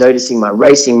noticing my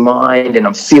racing mind and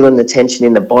I'm feeling the tension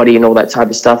in the body and all that type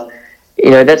of stuff,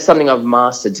 that's something I've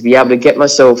mastered, to be able to get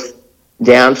myself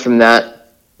down from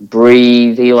that,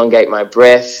 breathe, elongate my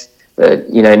breath,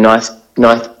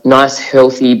 nice,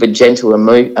 healthy but gentle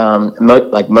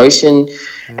motion,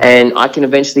 and I can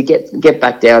eventually get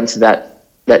back down to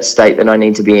that state that I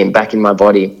need to be in, back in my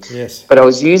body. Yes. But I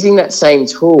was using that same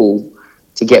tool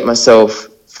to get myself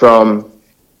from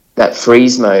that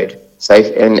freeze mode. So,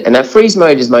 and that freeze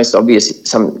mode is most obvious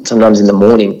sometimes in the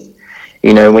morning,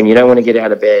 when you don't want to get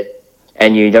out of bed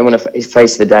and you don't want to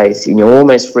face the day, so you're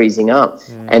almost freezing up.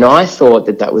 And I thought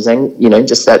that was,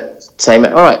 just that same,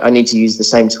 all right, I need to use the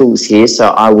same tools here. So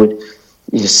I would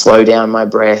slow down my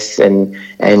breath and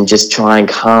just try and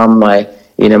calm my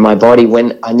body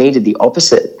when I needed the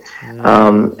opposite.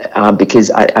 Because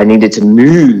I needed to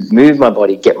move my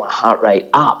body, get my heart rate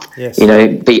up, yes.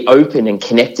 Be open and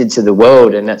connected to the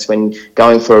world. And that's when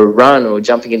going for a run or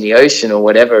jumping in the ocean or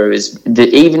whatever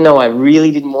even though I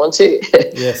really didn't want to,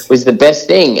 yes. was the best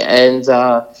thing. And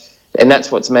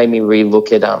that's what's made me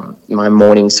relook at my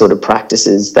morning sort of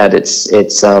practices, that it's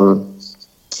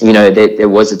there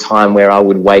was a time where I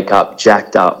would wake up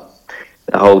jacked up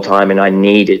the whole time and I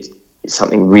needed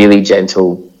something really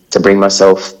gentle to bring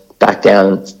myself back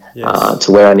down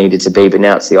to where I needed to be, but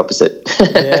now it's the opposite.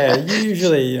 Yeah,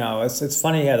 usually, it's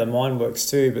funny how the mind works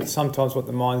too, but sometimes what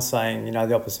the mind's saying,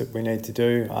 the opposite we need to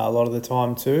do a lot of the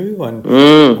time too. And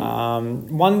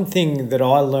one thing that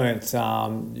I learnt,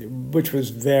 which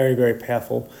was very, very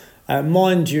powerful,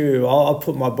 mind you, I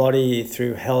put my body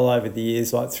through hell over the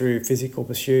years, like through physical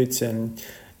pursuits, and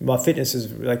my fitness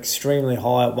is extremely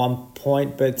high at one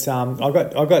point, but I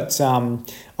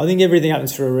think everything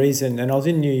happens for a reason. And I was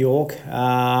in New York,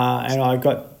 and I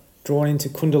got drawn into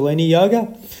Kundalini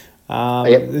yoga.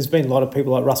 There's been a lot of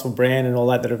people like Russell Brand and all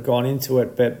that have gone into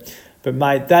it, but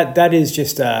mate, that is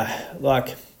just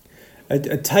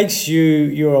it takes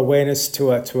your awareness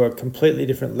to a completely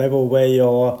different level, where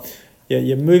you're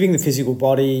moving the physical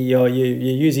body, you're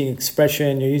using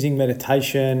expression, you're using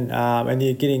meditation, and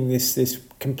you're getting this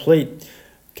complete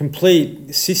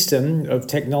system of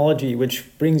technology which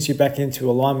brings you back into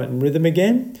alignment and rhythm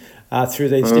again through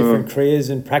these different kriyas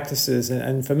and practices.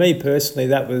 And for me personally,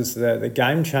 that was the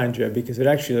game changer, because it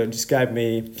actually just gave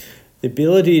me the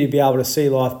ability to be able to see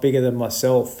life bigger than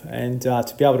myself, and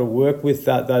to be able to work with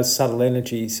those subtle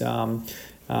energies,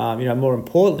 more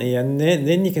importantly, and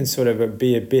then you can sort of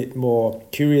be a bit more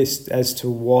curious as to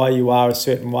why you are a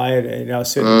certain way at a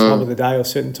certain time of the day or a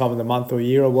certain time of the month or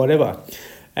year or whatever.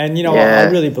 And, I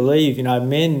really believe,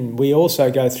 men, we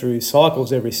also go through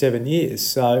cycles every 7 years.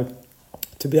 So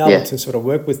to be able to sort of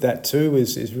work with that too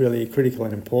is really critical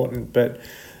and important. But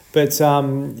this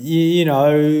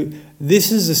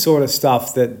is the sort of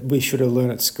stuff that we should have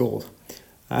learned at school.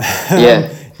 There's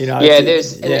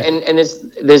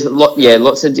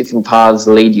lots of different paths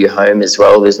lead you home as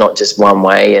well. There's not just one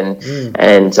way,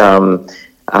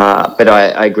 but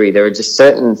I agree, there are just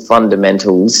certain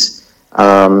fundamentals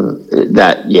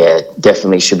that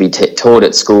definitely should be taught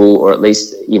at school, or at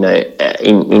least in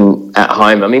at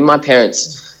home. I mean, my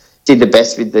parents did the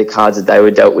best with the cards that they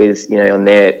were dealt with, on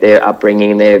their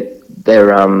upbringing. They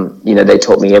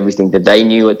taught me everything that they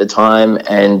knew at the time,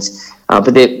 and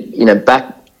but they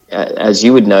back. As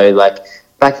you would know,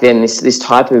 back then, this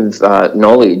type of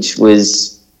knowledge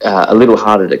was a little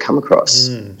harder to come across.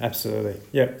 Absolutely.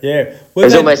 Yeah. It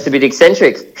was almost a bit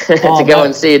eccentric to go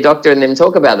and see a doctor and then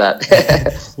talk about that.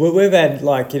 Well, we've had,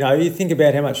 you think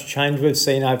about how much change we've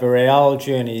seen over our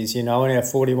journeys, in our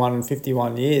 41 and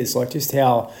 51 years, just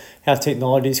how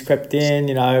technology's crept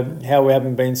in, how we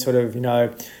haven't been sort of,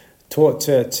 taught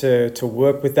to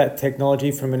work with that technology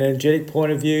from an energetic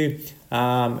point of view.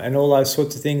 And all those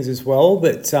sorts of things as well.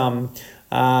 But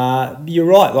you're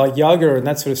right, yoga and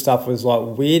that sort of stuff was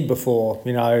weird before,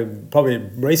 probably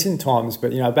recent times,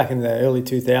 but back in the early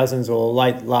 2000s or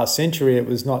late last century, it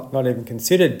was not even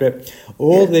considered. But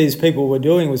all these people were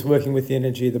doing was working with the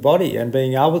energy of the body and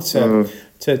being able to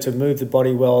move the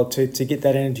body well, to get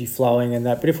that energy flowing and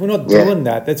that. But if we're not doing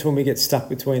that, that's when we get stuck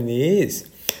between the ears.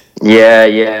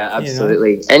 Yeah,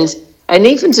 absolutely. And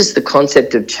even just the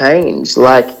concept of change,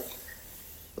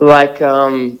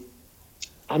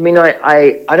 I mean,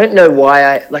 I don't know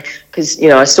why because,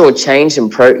 I saw change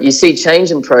and you see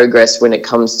change and progress when it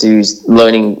comes to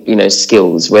learning,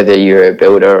 skills, whether you're a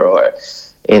builder or,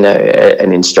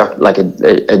 an instructor, like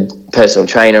a personal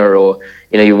trainer, or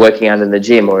you're working out in the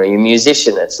gym, or you're a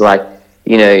musician. It's like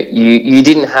you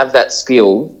didn't have that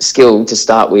skill to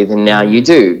start with, and now you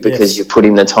do, because you've put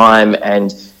in the time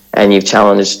and you've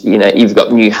challenged. You've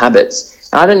got new habits.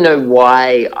 I don't know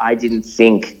why I didn't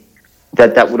think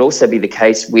that would also be the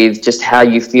case with just how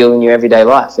you feel in your everyday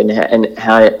life,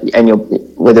 and your,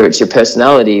 whether it's your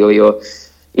personality or your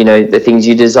the things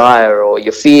you desire or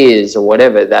your fears or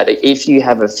whatever. That if you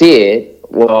have a fear,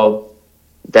 well,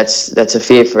 that's a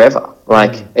fear forever.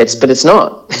 Like but it's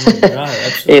not.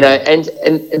 Right,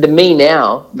 and the me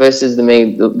now versus the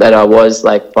me that I was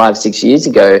like 5-6 years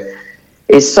ago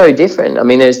is so different. I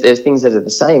mean, there's things that are the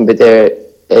same, but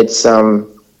it's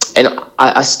and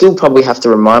I still probably have to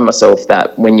remind myself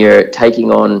that when you're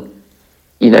taking on,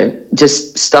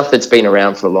 just stuff that's been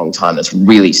around for a long time, that's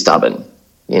really stubborn,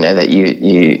 that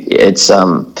it's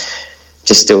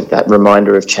just still that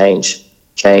reminder of change,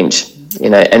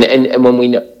 and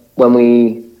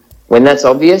when that's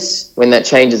obvious, when that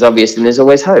change is obvious, then there's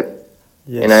always hope.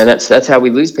 Yes. And that's how we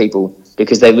lose people,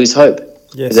 because they lose hope.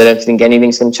 Yes. Because they don't think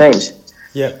anything's going to change.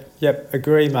 Yep,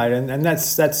 agree, mate. And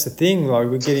that's the thing. Like,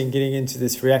 we're getting into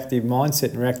this reactive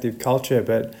mindset and reactive culture,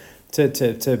 but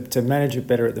to manage it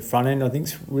better at the front end, I think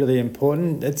is really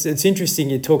important. It's interesting.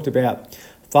 You talked about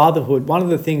fatherhood. One of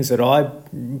the things that I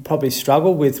probably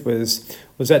struggled with was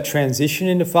that transition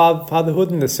into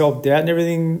fatherhood and the self-doubt and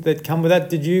everything that come with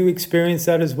that. Did you experience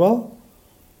that as well?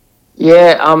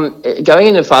 Yeah, going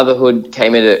into fatherhood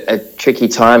came at a tricky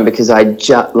time, because I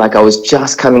was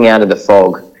just coming out of the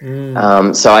fog.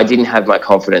 So I didn't have my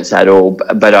confidence at all,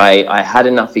 but I had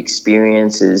enough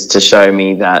experiences to show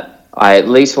me that I at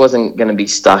least wasn't going to be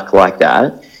stuck like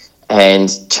that, and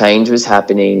change was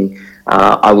happening.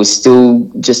 I was still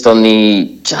just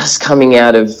coming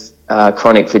out of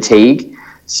chronic fatigue,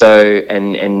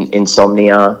 and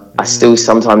insomnia. I still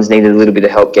sometimes needed a little bit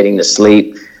of help getting to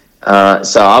sleep.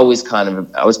 So I was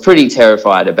pretty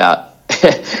terrified about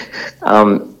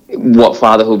what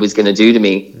fatherhood was going to do to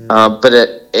me. But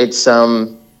it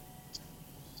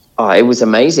was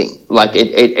amazing. Like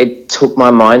it took my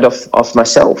mind off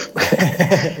myself.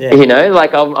 Yeah.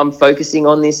 Like I'm focusing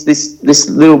on this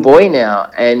little boy now,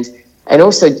 and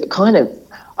also kind of,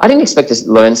 I didn't expect to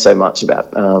learn so much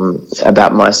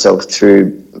about myself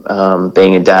through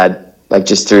being a dad, like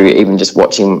just through even just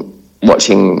watching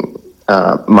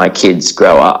my kids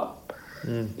grow up.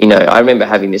 I remember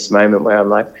having this moment where I'm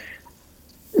like,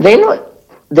 they're not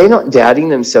doubting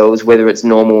themselves whether it's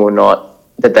normal or not,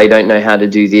 that they don't know how to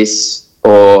do this,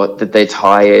 or that they're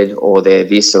tired, or they're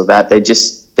this or that. They're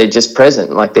just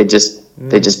present, like they're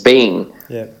just being.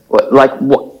 Yeah.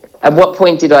 At what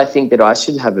point did I think that I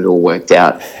should have it all worked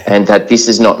out, and that this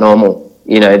is not normal?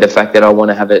 The fact that I want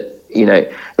to have it,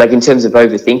 like in terms of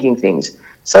overthinking things.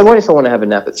 So what if I want to have a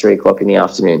nap at 3:00 in the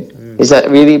afternoon? Is that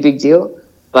really a big deal?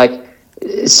 Like,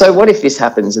 so what if this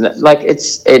happens? And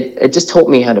it just taught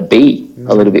me how to be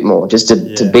a little bit more, just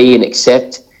to be and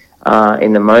accept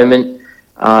in the moment.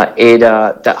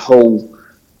 That whole,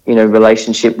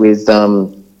 relationship with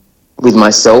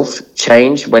myself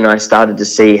changed when I started to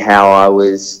see how I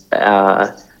was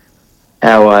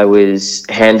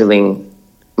handling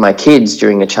my kids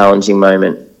during a challenging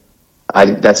moment.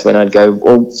 That's when I'd go,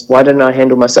 well, why don't I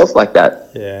handle myself like that?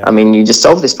 Yeah. I mean, you just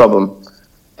solve this problem,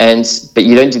 but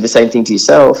you don't do the same thing to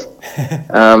yourself.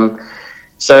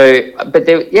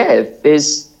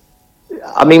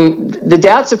 The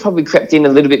doubts have probably crept in a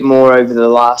little bit more over the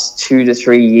last 2 to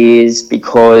 3 years,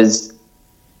 because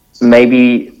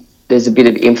maybe there's a bit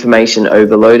of information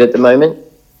overload at the moment.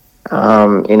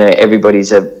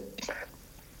 Everybody's a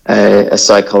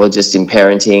psychologist in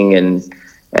parenting, and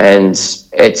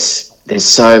there's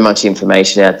so much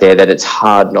information out there that it's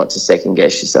hard not to second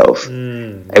guess yourself.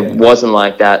 It wasn't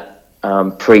like that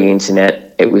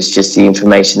pre-internet. It was just the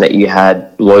information that you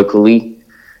had locally,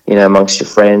 amongst your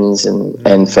friends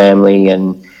and family,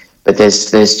 but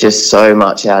there's just so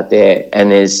much out there,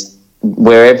 and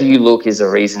wherever you look is a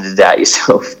reason to doubt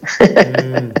yourself.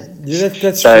 Yeah,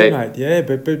 that's true, mate. Yeah,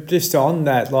 but just on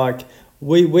that, like,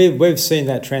 we've seen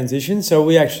that transition, so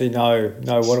we actually know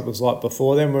what it was like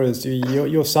before then, whereas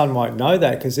your son won't know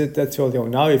that, because that's all he'll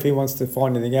know. If he wants to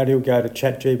find anything out, he'll go to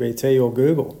ChatGPT or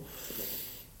Google.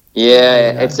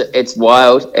 Yeah, it's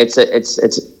wild. It's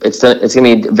going to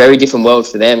be a very different world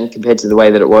for them compared to the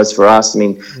way that it was for us. I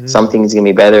mean, some things are going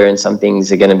to be better, and some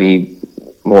things are going to be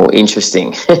more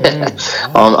interesting.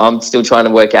 I'm still trying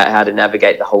to work out how to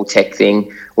navigate the whole tech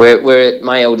thing. Where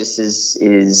my eldest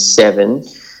is 7.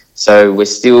 So we're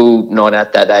still not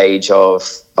at that age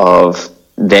of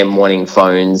them wanting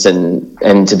phones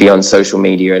and to be on social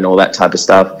media and all that type of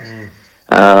stuff.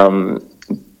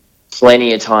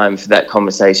 Plenty of time for that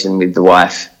conversation with the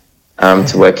wife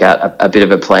to work out a bit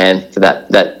of a plan for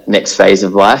that next phase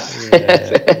of life.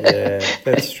 Yeah,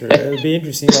 that's true. It'll be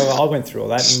interesting. I went through all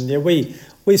that, and yeah, we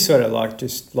sort of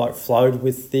just flowed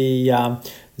with the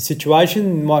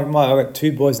situation. I got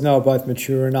two boys now, both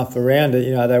mature enough around it.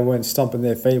 You know, they weren't stomping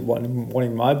their feet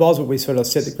wanting mobiles, but we sort of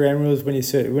set the ground rules. When you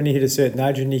hit a certain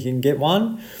age and you can get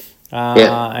one.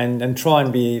 And try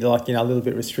and be a little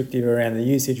bit restrictive around the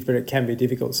usage, but it can be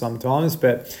difficult sometimes.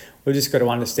 But we've just got to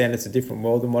understand it's a different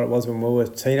world than what it was when we were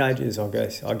teenagers. I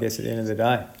guess at the end of the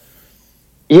day.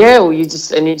 Yeah, well, you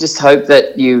just hope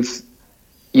that you've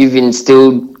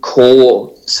instilled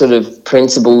core sort of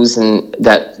principles and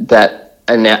that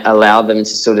allow them to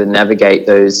sort of navigate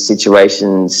those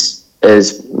situations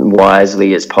as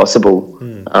wisely as possible.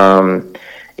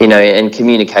 And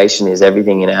communication is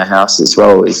everything in our house as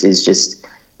well. Is just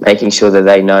making sure that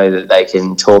they know that they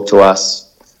can talk to us,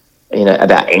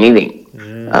 about anything.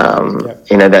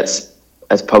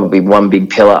 That's probably one big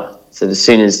pillar. So as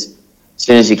soon as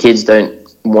your kids don't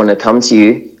want to come to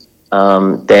you,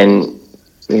 then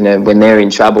when they're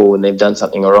in trouble and they've done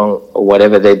something wrong or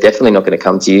whatever, they're definitely not going to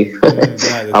come to you.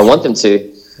 I want them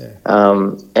to.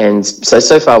 Yeah. And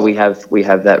so far we have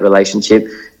that relationship.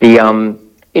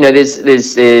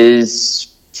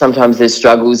 There's sometimes there's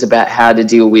struggles about how to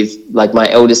deal with, like, my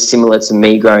eldest, similar to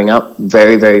me growing up,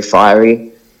 very, very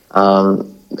fiery,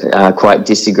 quite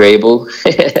disagreeable.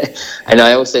 And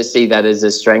I also see that as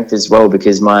a strength as well,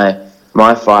 because my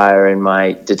fire and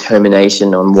my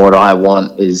determination on what I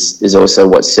want is also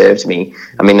what served me.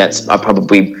 I mean, I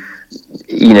probably,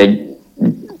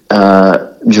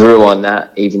 drew on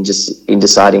that even just in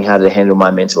deciding how to handle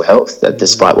my mental health, that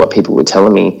despite what people were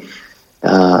telling me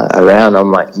around,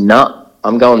 I'm like, nah,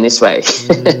 I'm going this way.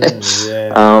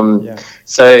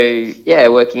 So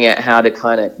working out how to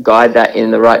kind of guide that in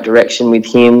the right direction with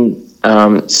him,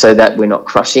 so that we're not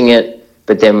crushing it,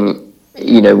 but then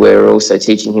we're also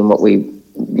teaching him what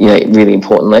really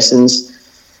important lessons.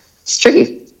 It's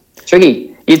tricky.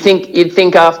 You'd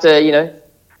think after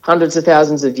hundreds of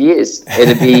thousands of years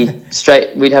it'd be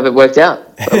straight, we'd have it worked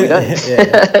out, but we don't.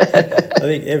 I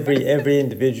think every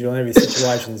individual and every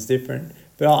situation is different.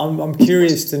 But I'm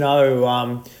curious to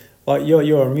know,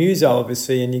 you're a muso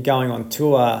obviously, and you're going on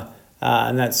tour,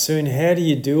 and that soon. How do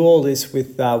you do all this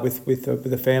with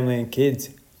the family and kids?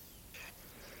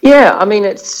 Yeah, I mean,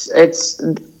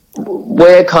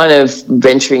 we're kind of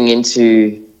venturing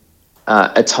into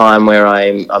a time where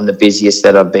I'm the busiest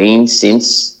that I've been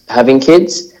since having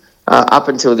kids. Up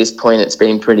until this point, it's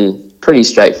been pretty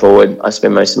straightforward. I'd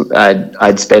spend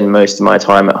most of my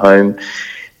time at home,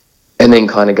 and then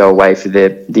kind of go away for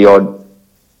the odd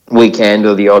weekend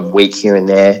or the odd week here and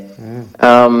there.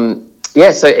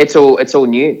 So it's all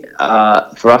new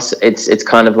for us. It's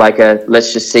kind of like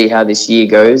let's just see how this year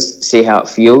goes, see how it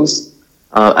feels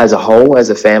as a whole, as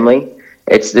a family.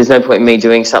 There's no point in me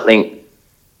doing something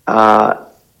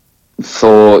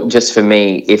for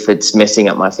me if it's messing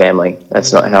up my family.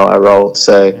 That's not how I roll.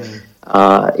 So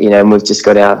and we've just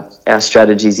got our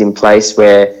strategies in place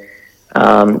where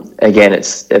again,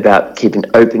 it's about keeping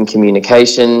open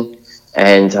communication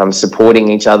and supporting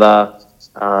each other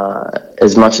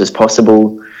as much as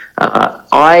possible.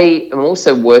 I am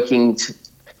also working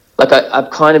I've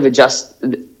kind of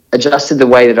adjusted the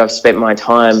way that I've spent my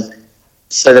time,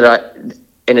 so that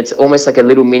and it's almost like a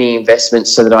little mini investment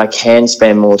so that I can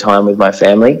spend more time with my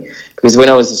family. Because when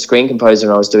I was a screen composer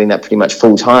and I was doing that pretty much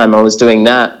full time, I was doing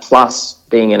that plus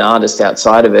being an artist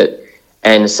outside of it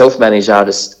and a self-managed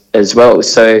artist as well.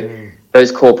 So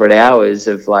those corporate hours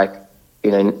of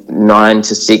 9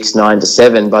 to 6, 9 to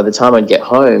 7, by the time I'd get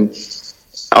home,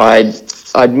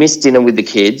 I'd miss dinner with the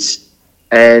kids,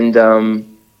 and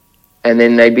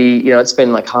then they'd be, I'd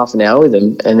spend like half an hour with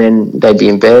them, and then they'd be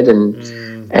in bed,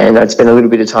 and I'd spend a little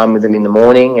bit of time with them in the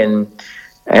morning, and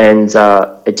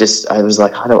I was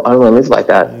like, I don't want to live like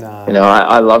that. No.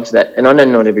 I loved that, and I know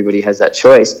not everybody has that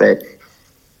choice, but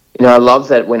I love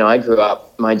that when I grew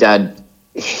up, my dad,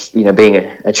 being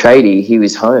a tradie, he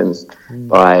was home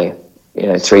by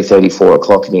 3:30, 4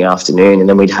 o'clock in the afternoon, and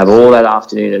then we'd have all that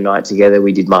afternoon and night together.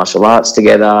 We did martial arts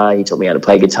together. He taught me how to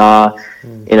play guitar.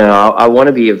 I want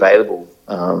to be available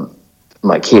for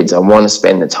my kids. I want to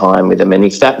spend the time with them, and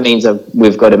if that means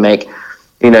we've got to make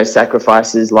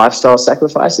sacrifices, lifestyle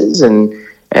sacrifices, and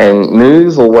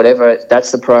move or whatever,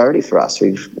 that's the priority for us.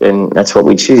 And that's what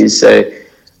we choose. So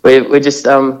we're just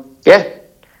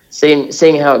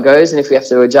seeing how it goes, and if we have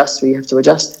to adjust, we have to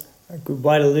adjust. A good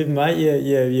way to live, mate.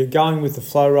 You're going with the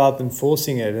flow rather than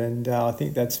forcing it, and I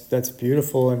think that's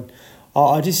beautiful. And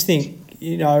I just think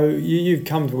you've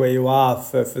come to where you are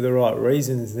for the right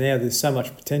reasons. Now there's so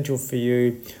much potential for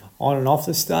you on and off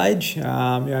the stage,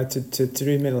 to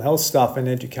do mental health stuff and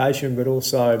education, but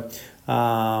also,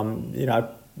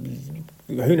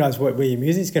 who knows where your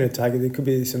music's going to take it. There could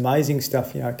be this amazing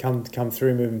stuff, come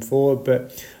through moving forward.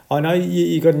 But I know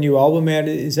you got a new album out.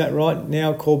 Is that right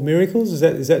now, called Miracles? Is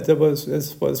that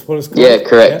what it's called? Yeah,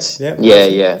 correct.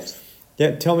 Yeah.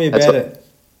 Tell me about it.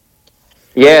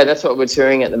 Yeah, that's what we're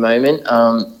touring at the moment.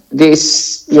 So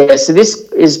this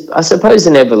is, I suppose,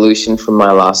 an evolution from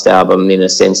my last album, in a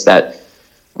sense that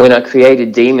when I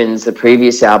created Demons, the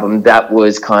previous album, that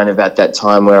was kind of at that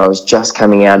time where I was just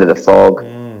coming out of the fog,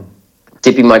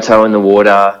 dipping my toe in the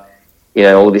water,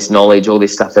 all this knowledge, all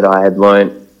this stuff that I had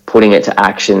learned, putting it to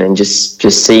action and just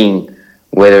seeing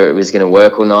whether it was going to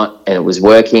work or not. And it was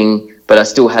working, but I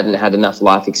still hadn't had enough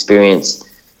life experience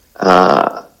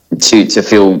to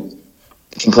feel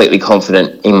completely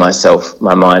confident in myself,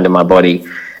 my mind and my body.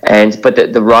 But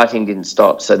the writing didn't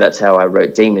stop. So that's how I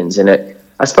wrote Demons. And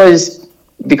I suppose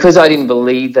because I didn't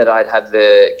believe that I'd have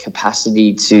the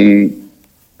capacity to,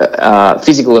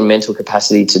 physical and mental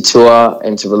capacity to tour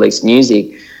and to release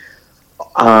music,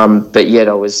 but yet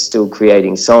I was still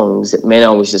creating songs. It meant I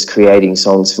was just creating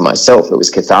songs for myself. It was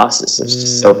catharsis. It was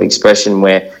just self-expression,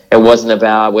 where it wasn't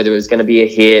about whether it was going to be a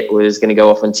hit or it was going to go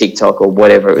off on TikTok or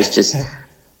whatever. It was just,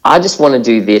 I just want to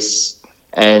do this.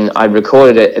 And I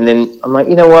recorded it. And then I'm like,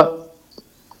 you know what?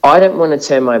 I don't want to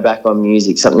turn my back on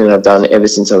music, something that I've done ever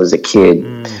since I was a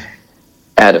kid,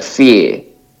 out of fear.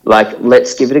 Like,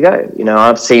 let's give it a go.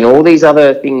 I've seen all these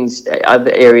other things,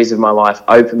 other areas of my life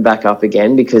open back up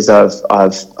again, because I've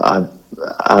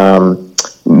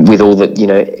with all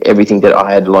the, everything that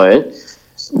I had learned.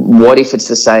 What if it's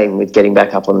the same with getting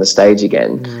back up on the stage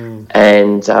again?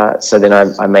 And so then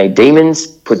I made Demons,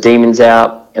 put Demons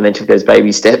out, and then took those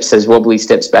baby steps, those wobbly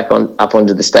steps back up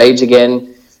onto the stage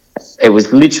again. It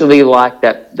was literally like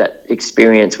that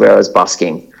experience where I was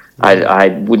busking. I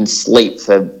wouldn't sleep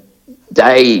for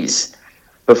days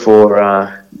before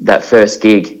that first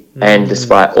gig, and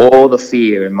despite all the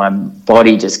fear and my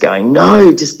body just going,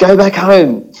 no, just go back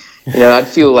home. I'd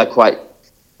feel like quite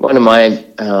one of my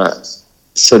I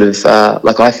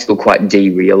feel quite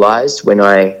derealized when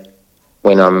I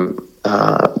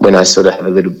sort of have a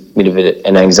little bit of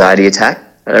an anxiety attack.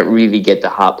 I don't really get the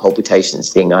heart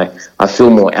palpitations thing. I feel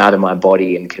more out of my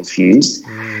body and confused.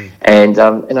 And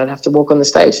I'd have to walk on the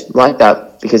stage like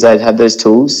that, because I'd have those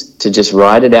tools to just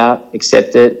ride it out,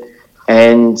 accept it,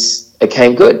 and it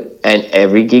came good. And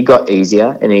every gig got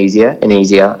easier and easier and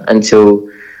easier until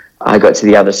I got to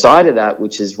the other side of that,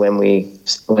 which is when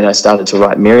I started to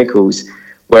write Miracles,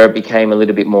 where it became a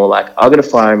little bit more like, I've got a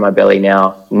fire in my belly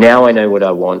now. Now I know what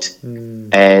I want,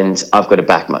 and I've got to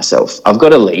back myself. I've got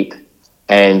to leap,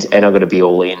 and I've got to be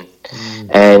all in.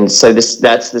 And so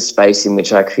that's the space in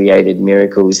which I created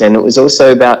Miracles. And it was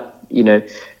also about,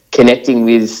 connecting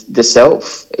with the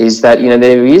self, is that,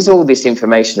 there is all this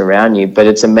information around you, but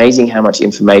it's amazing how much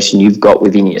information you've got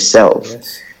within yourself,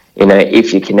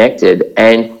 if you're connected.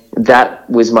 And that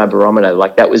was my barometer.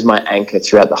 Like, that was my anchor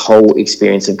throughout the whole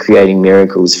experience of creating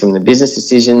Miracles, from the business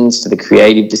decisions to the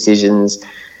creative decisions,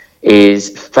 is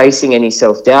facing any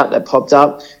self-doubt that popped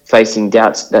up, facing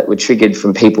doubts that were triggered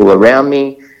from people around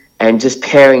me, and just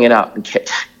pairing it up and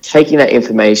taking that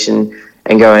information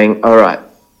and going, all right,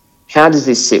 how does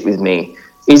this sit with me?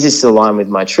 Is this aligned with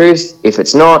my truth? If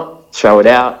it's not, throw it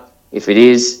out. If it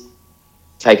is,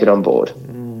 take it on board.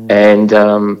 And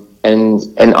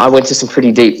I went to some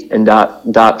pretty deep and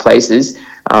dark places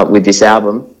with this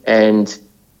album,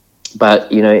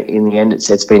 but in the end,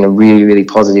 it's been a really, really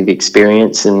positive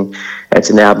experience, and it's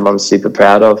an album I'm super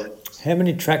proud of. How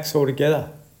many tracks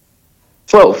altogether?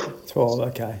 12. 12,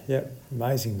 okay, yep,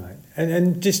 amazing, mate.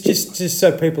 And just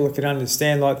so people can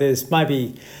understand, like, there's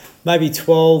maybe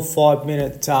 12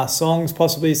 5-minute songs,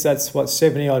 possibly. So that's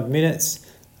 70 odd minutes.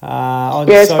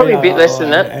 It's probably a bit less than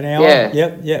that. An hour.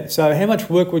 Yeah. Yep. So how much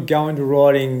work would go into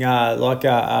writing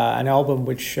an album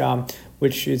which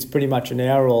is pretty much an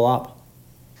hour all up?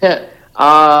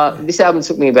 This album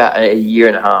took me about a year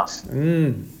and a half.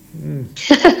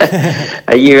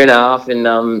 A year and a half, and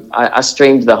I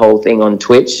streamed the whole thing on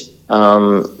Twitch,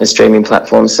 a streaming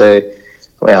platform, so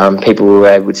people were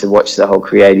able to watch the whole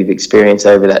creative experience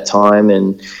over that time,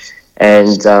 the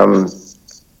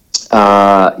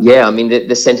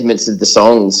sentiments of the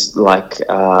songs, like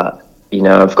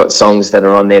I've got songs that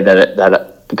are on there that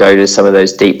go to some of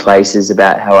those deep places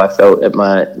about how I felt at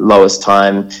my lowest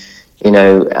time,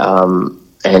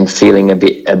 and feeling a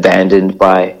bit abandoned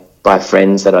by by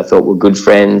friends that I thought were good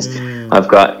friends. I've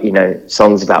got, you know,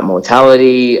 songs about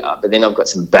mortality, but then I've got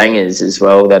some bangers as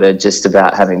well that are just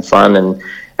about having fun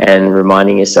and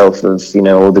reminding yourself of, you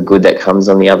know, all the good that comes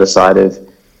on the other side of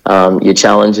your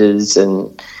challenges.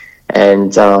 And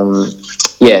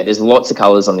there's lots of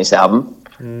colours on this album.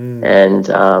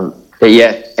 But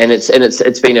yeah, and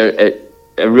it's been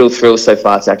a real thrill so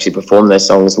far to actually perform those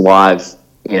songs live,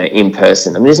 you know, in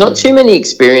person. I mean, there's not too many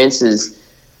experiences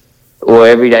or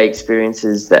everyday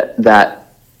experiences that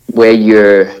where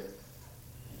you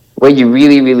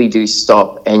really, really do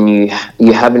stop and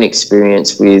you have an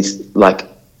experience with like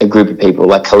a group of people,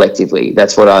 like collectively.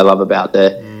 That's what I love about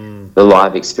the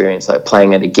live experience, like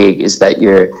playing at a gig, is that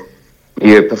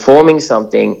you're performing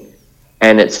something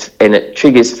and it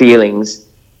triggers feelings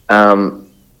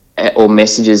or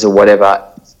messages or whatever,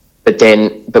 but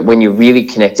when you're really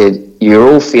connected,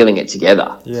 you're all feeling it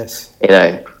together. Yes. You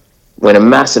know, when a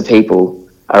mass of people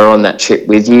are on that trip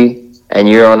with you and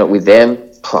you're on it with them,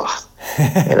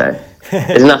 you know,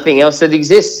 there's nothing else that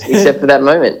exists except for that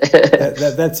moment.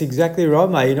 That's exactly right,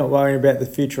 mate. You're not worrying about the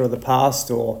future or the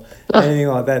past or anything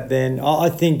like that. Then I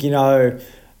think, you know,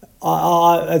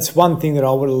 it's one thing that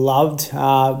I would have loved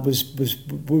would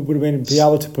have been to be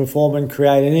able to perform and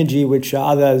create energy which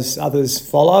others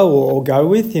follow or go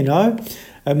with. You know,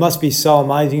 it must be so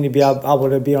amazing to be able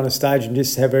to be on a stage and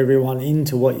just have everyone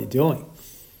into what you're doing.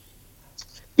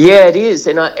 Yeah, it is,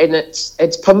 and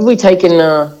it's probably taken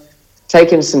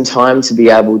some time to be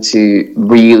able to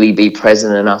really be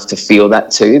present enough to feel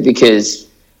that too, because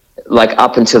like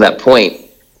up until that point,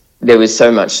 there was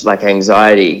so much like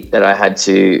anxiety that I had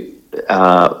to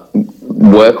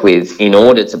work with in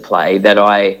order to play that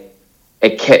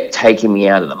it kept taking me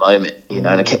out of the moment, you know,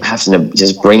 and I kept having to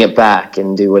just bring it back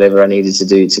and do whatever I needed to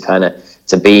do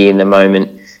to be in the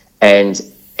moment. And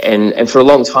for a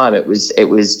long time, it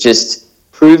was just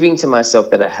proving to myself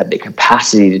that I had the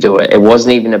capacity to do it. It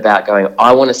wasn't even about going,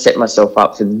 I want to set myself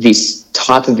up for this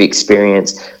type of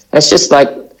experience. It's just like,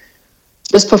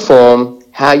 just perform.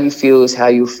 How you feel is how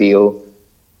you feel,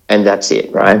 and that's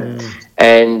it, right?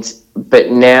 But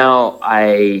now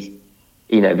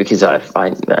because I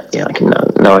can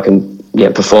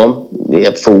perform. I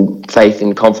have full faith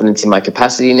and confidence in my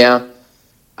capacity now.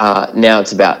 Now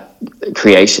it's about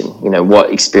creation. You know,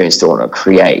 what experience do I want to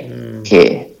create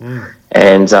here?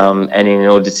 And in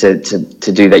order to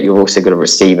do that, you've also got to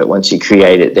receive it. Once you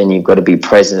create it, then you've got to be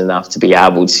present enough to be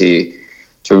able to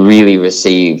really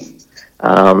receive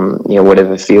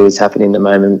whatever feels happening in the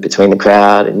moment between the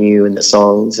crowd and you and the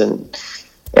songs. And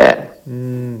yeah.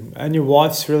 And your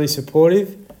wife's really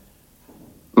supportive?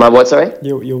 My what, sorry?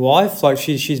 Your wife, like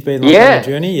she's been on the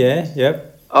journey,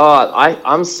 yep. Oh,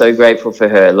 I'm so grateful for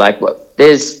her. Like,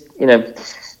 there's,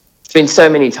 it's been so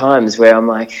many times where I'm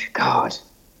like, God,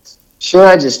 should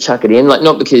I just chuck it in? Like,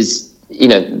 not because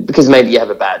maybe you have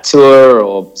a bad tour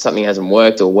or something hasn't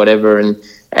worked or whatever. And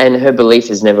her belief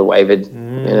has never wavered,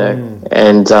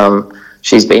 and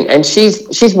she's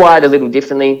wired a little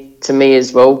differently to me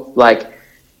as well. Like,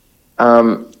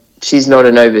 she's not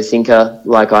an overthinker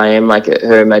like I am. Like,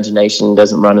 her imagination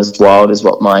doesn't run as wild as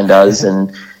what mine does.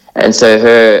 And so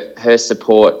her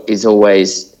support is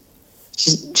always,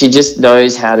 she just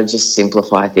knows how to just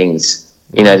simplify things,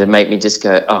 to make me just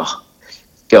go, oh,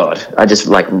 God, I just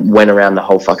like went around the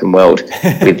whole fucking world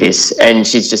with this, and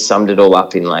she's just summed it all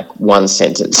up in like one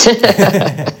sentence. And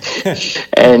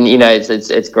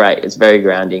it's great. It's very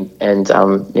grounding, and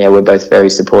we're both very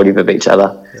supportive of each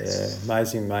other. Yeah,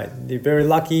 amazing, mate. You're very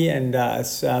lucky, and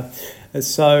it's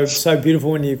so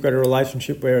beautiful when you've got a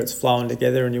relationship where it's flowing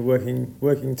together and you're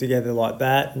working together like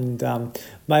that. And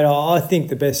mate, I think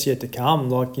the best's yet to come.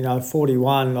 Like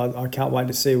 41, I can't wait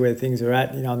to see where things are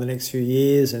at in the next few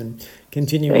years and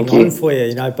continuing on for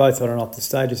you. Both on and off the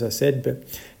stage, as I said. But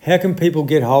how can people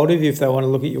get hold of you if they want to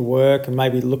look at your work and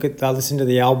maybe listen to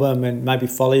the album and maybe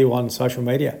follow you on social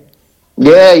media?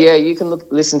 Yeah, you can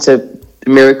listen to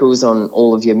Miracles on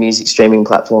all of your music streaming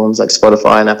platforms like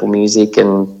Spotify and Apple Music,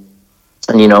 and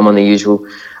I'm on the usual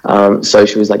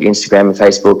socials like Instagram and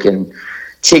Facebook and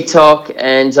TikTok.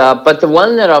 And but the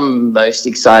one that I'm most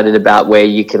excited about, where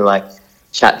you can like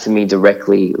chat to me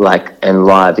directly and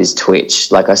live, is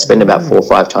Twitch. Like, I spend about 4 or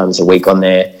 5 times a week on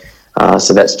there.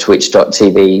 So that's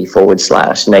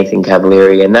twitch.tv/Nathan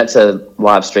Cavaleri, and that's a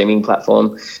live streaming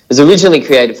platform. It was originally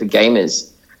created for gamers.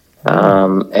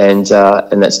 And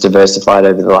that's diversified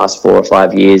over the last 4 or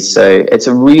 5 years. So it's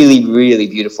a really, really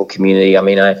beautiful community. I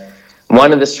mean,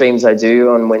 one of the streams I do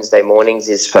on Wednesday mornings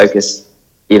is focused,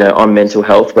 on mental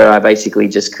health, where I basically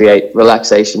just create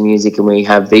relaxation music and we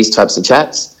have these types of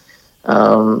chats.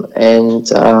 And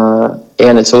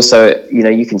it's also,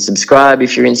 you can subscribe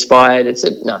if you're inspired. It's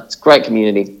a great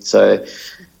community. So,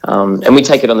 and we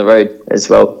take it on the road as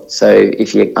well. So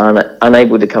if you're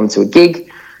unable to come to a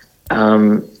gig,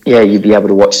 you'd be able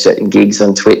to watch certain gigs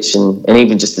on Twitch and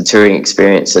even just the touring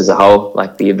experience as a whole,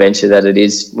 like the adventure that it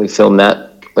is. We film that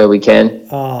where we can.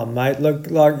 Oh, mate, look,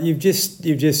 like you've just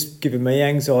given me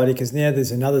anxiety because now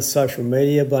there's another social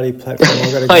media bloody platform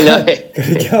I've got to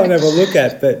go and have a look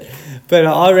at. But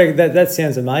I reckon that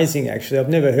sounds amazing. Actually, I've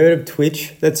never heard of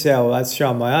Twitch. That's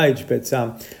showing my age. But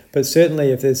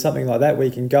certainly, if there's something like that where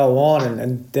you can go on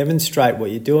and demonstrate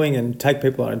what you're doing and take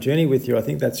people on a journey with you, I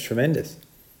think that's tremendous.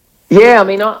 Yeah, I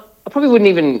mean, I probably wouldn't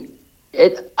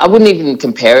even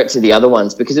compare it to the other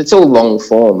ones because it's all long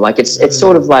form. Like it's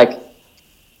sort of like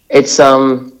like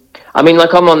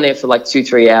I'm on there for like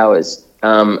 2-3 hours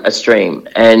a stream,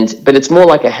 but it's more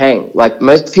like a hang. Like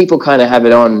most people kind of have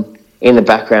it on in the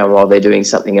background while they're doing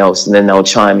something else, and then they'll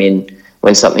chime in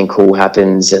when something cool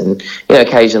happens, and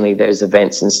occasionally there's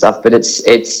events and stuff. But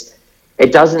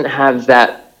it doesn't have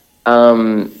that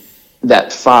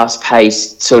that fast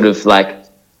paced sort of like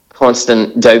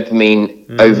constant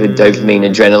dopamine over dopamine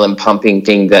adrenaline pumping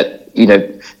thing that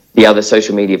the other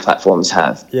social media platforms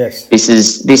have. Yes, this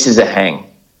is a hang.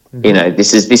 Mm-hmm.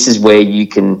 This is where you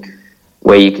can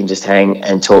just hang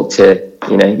and talk to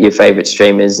your favorite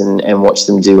streamers and watch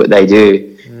them do what they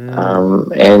do.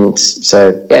 And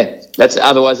so that's,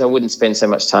 otherwise I wouldn't spend so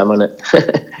much time on it.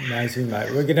 Amazing,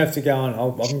 mate. We're gonna have to go on.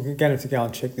 I'm gonna have to go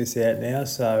and check this out now.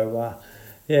 So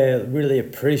really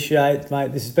appreciate,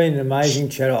 mate. This has been an amazing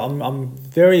chat. I'm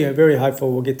very, very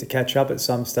hopeful we'll get to catch up at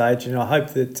some stage, and I hope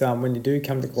that when you do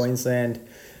come to Queensland,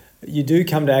 you do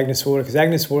come to Agnes Water, because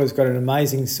Agnes Water's got an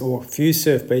amazing, or a few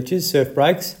surf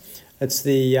breaks. It's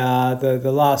the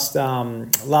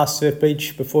last surf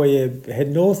beach before you head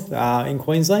north in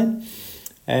Queensland.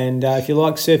 And if you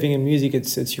like surfing and music,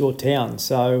 it's your town.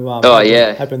 So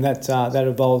hoping that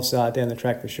evolves down the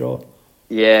track for sure.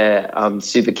 Yeah, I'm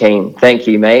super keen. Thank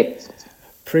you, mate.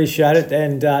 Appreciate it.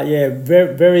 And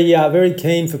very, very, very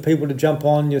keen for people to jump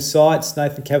on your sites,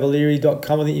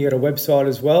 nathancavaleri.com. I think you got a website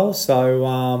as well,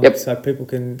 so so people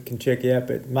can check you out.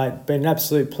 But mate, been an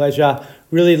absolute pleasure.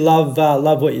 Really love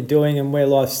what you're doing and where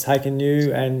life's taken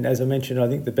you. And as I mentioned, I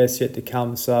think the best yet to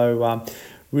come. So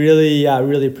really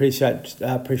appreciate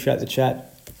the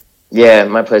chat. Yeah,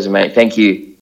 my pleasure, mate. Thank you.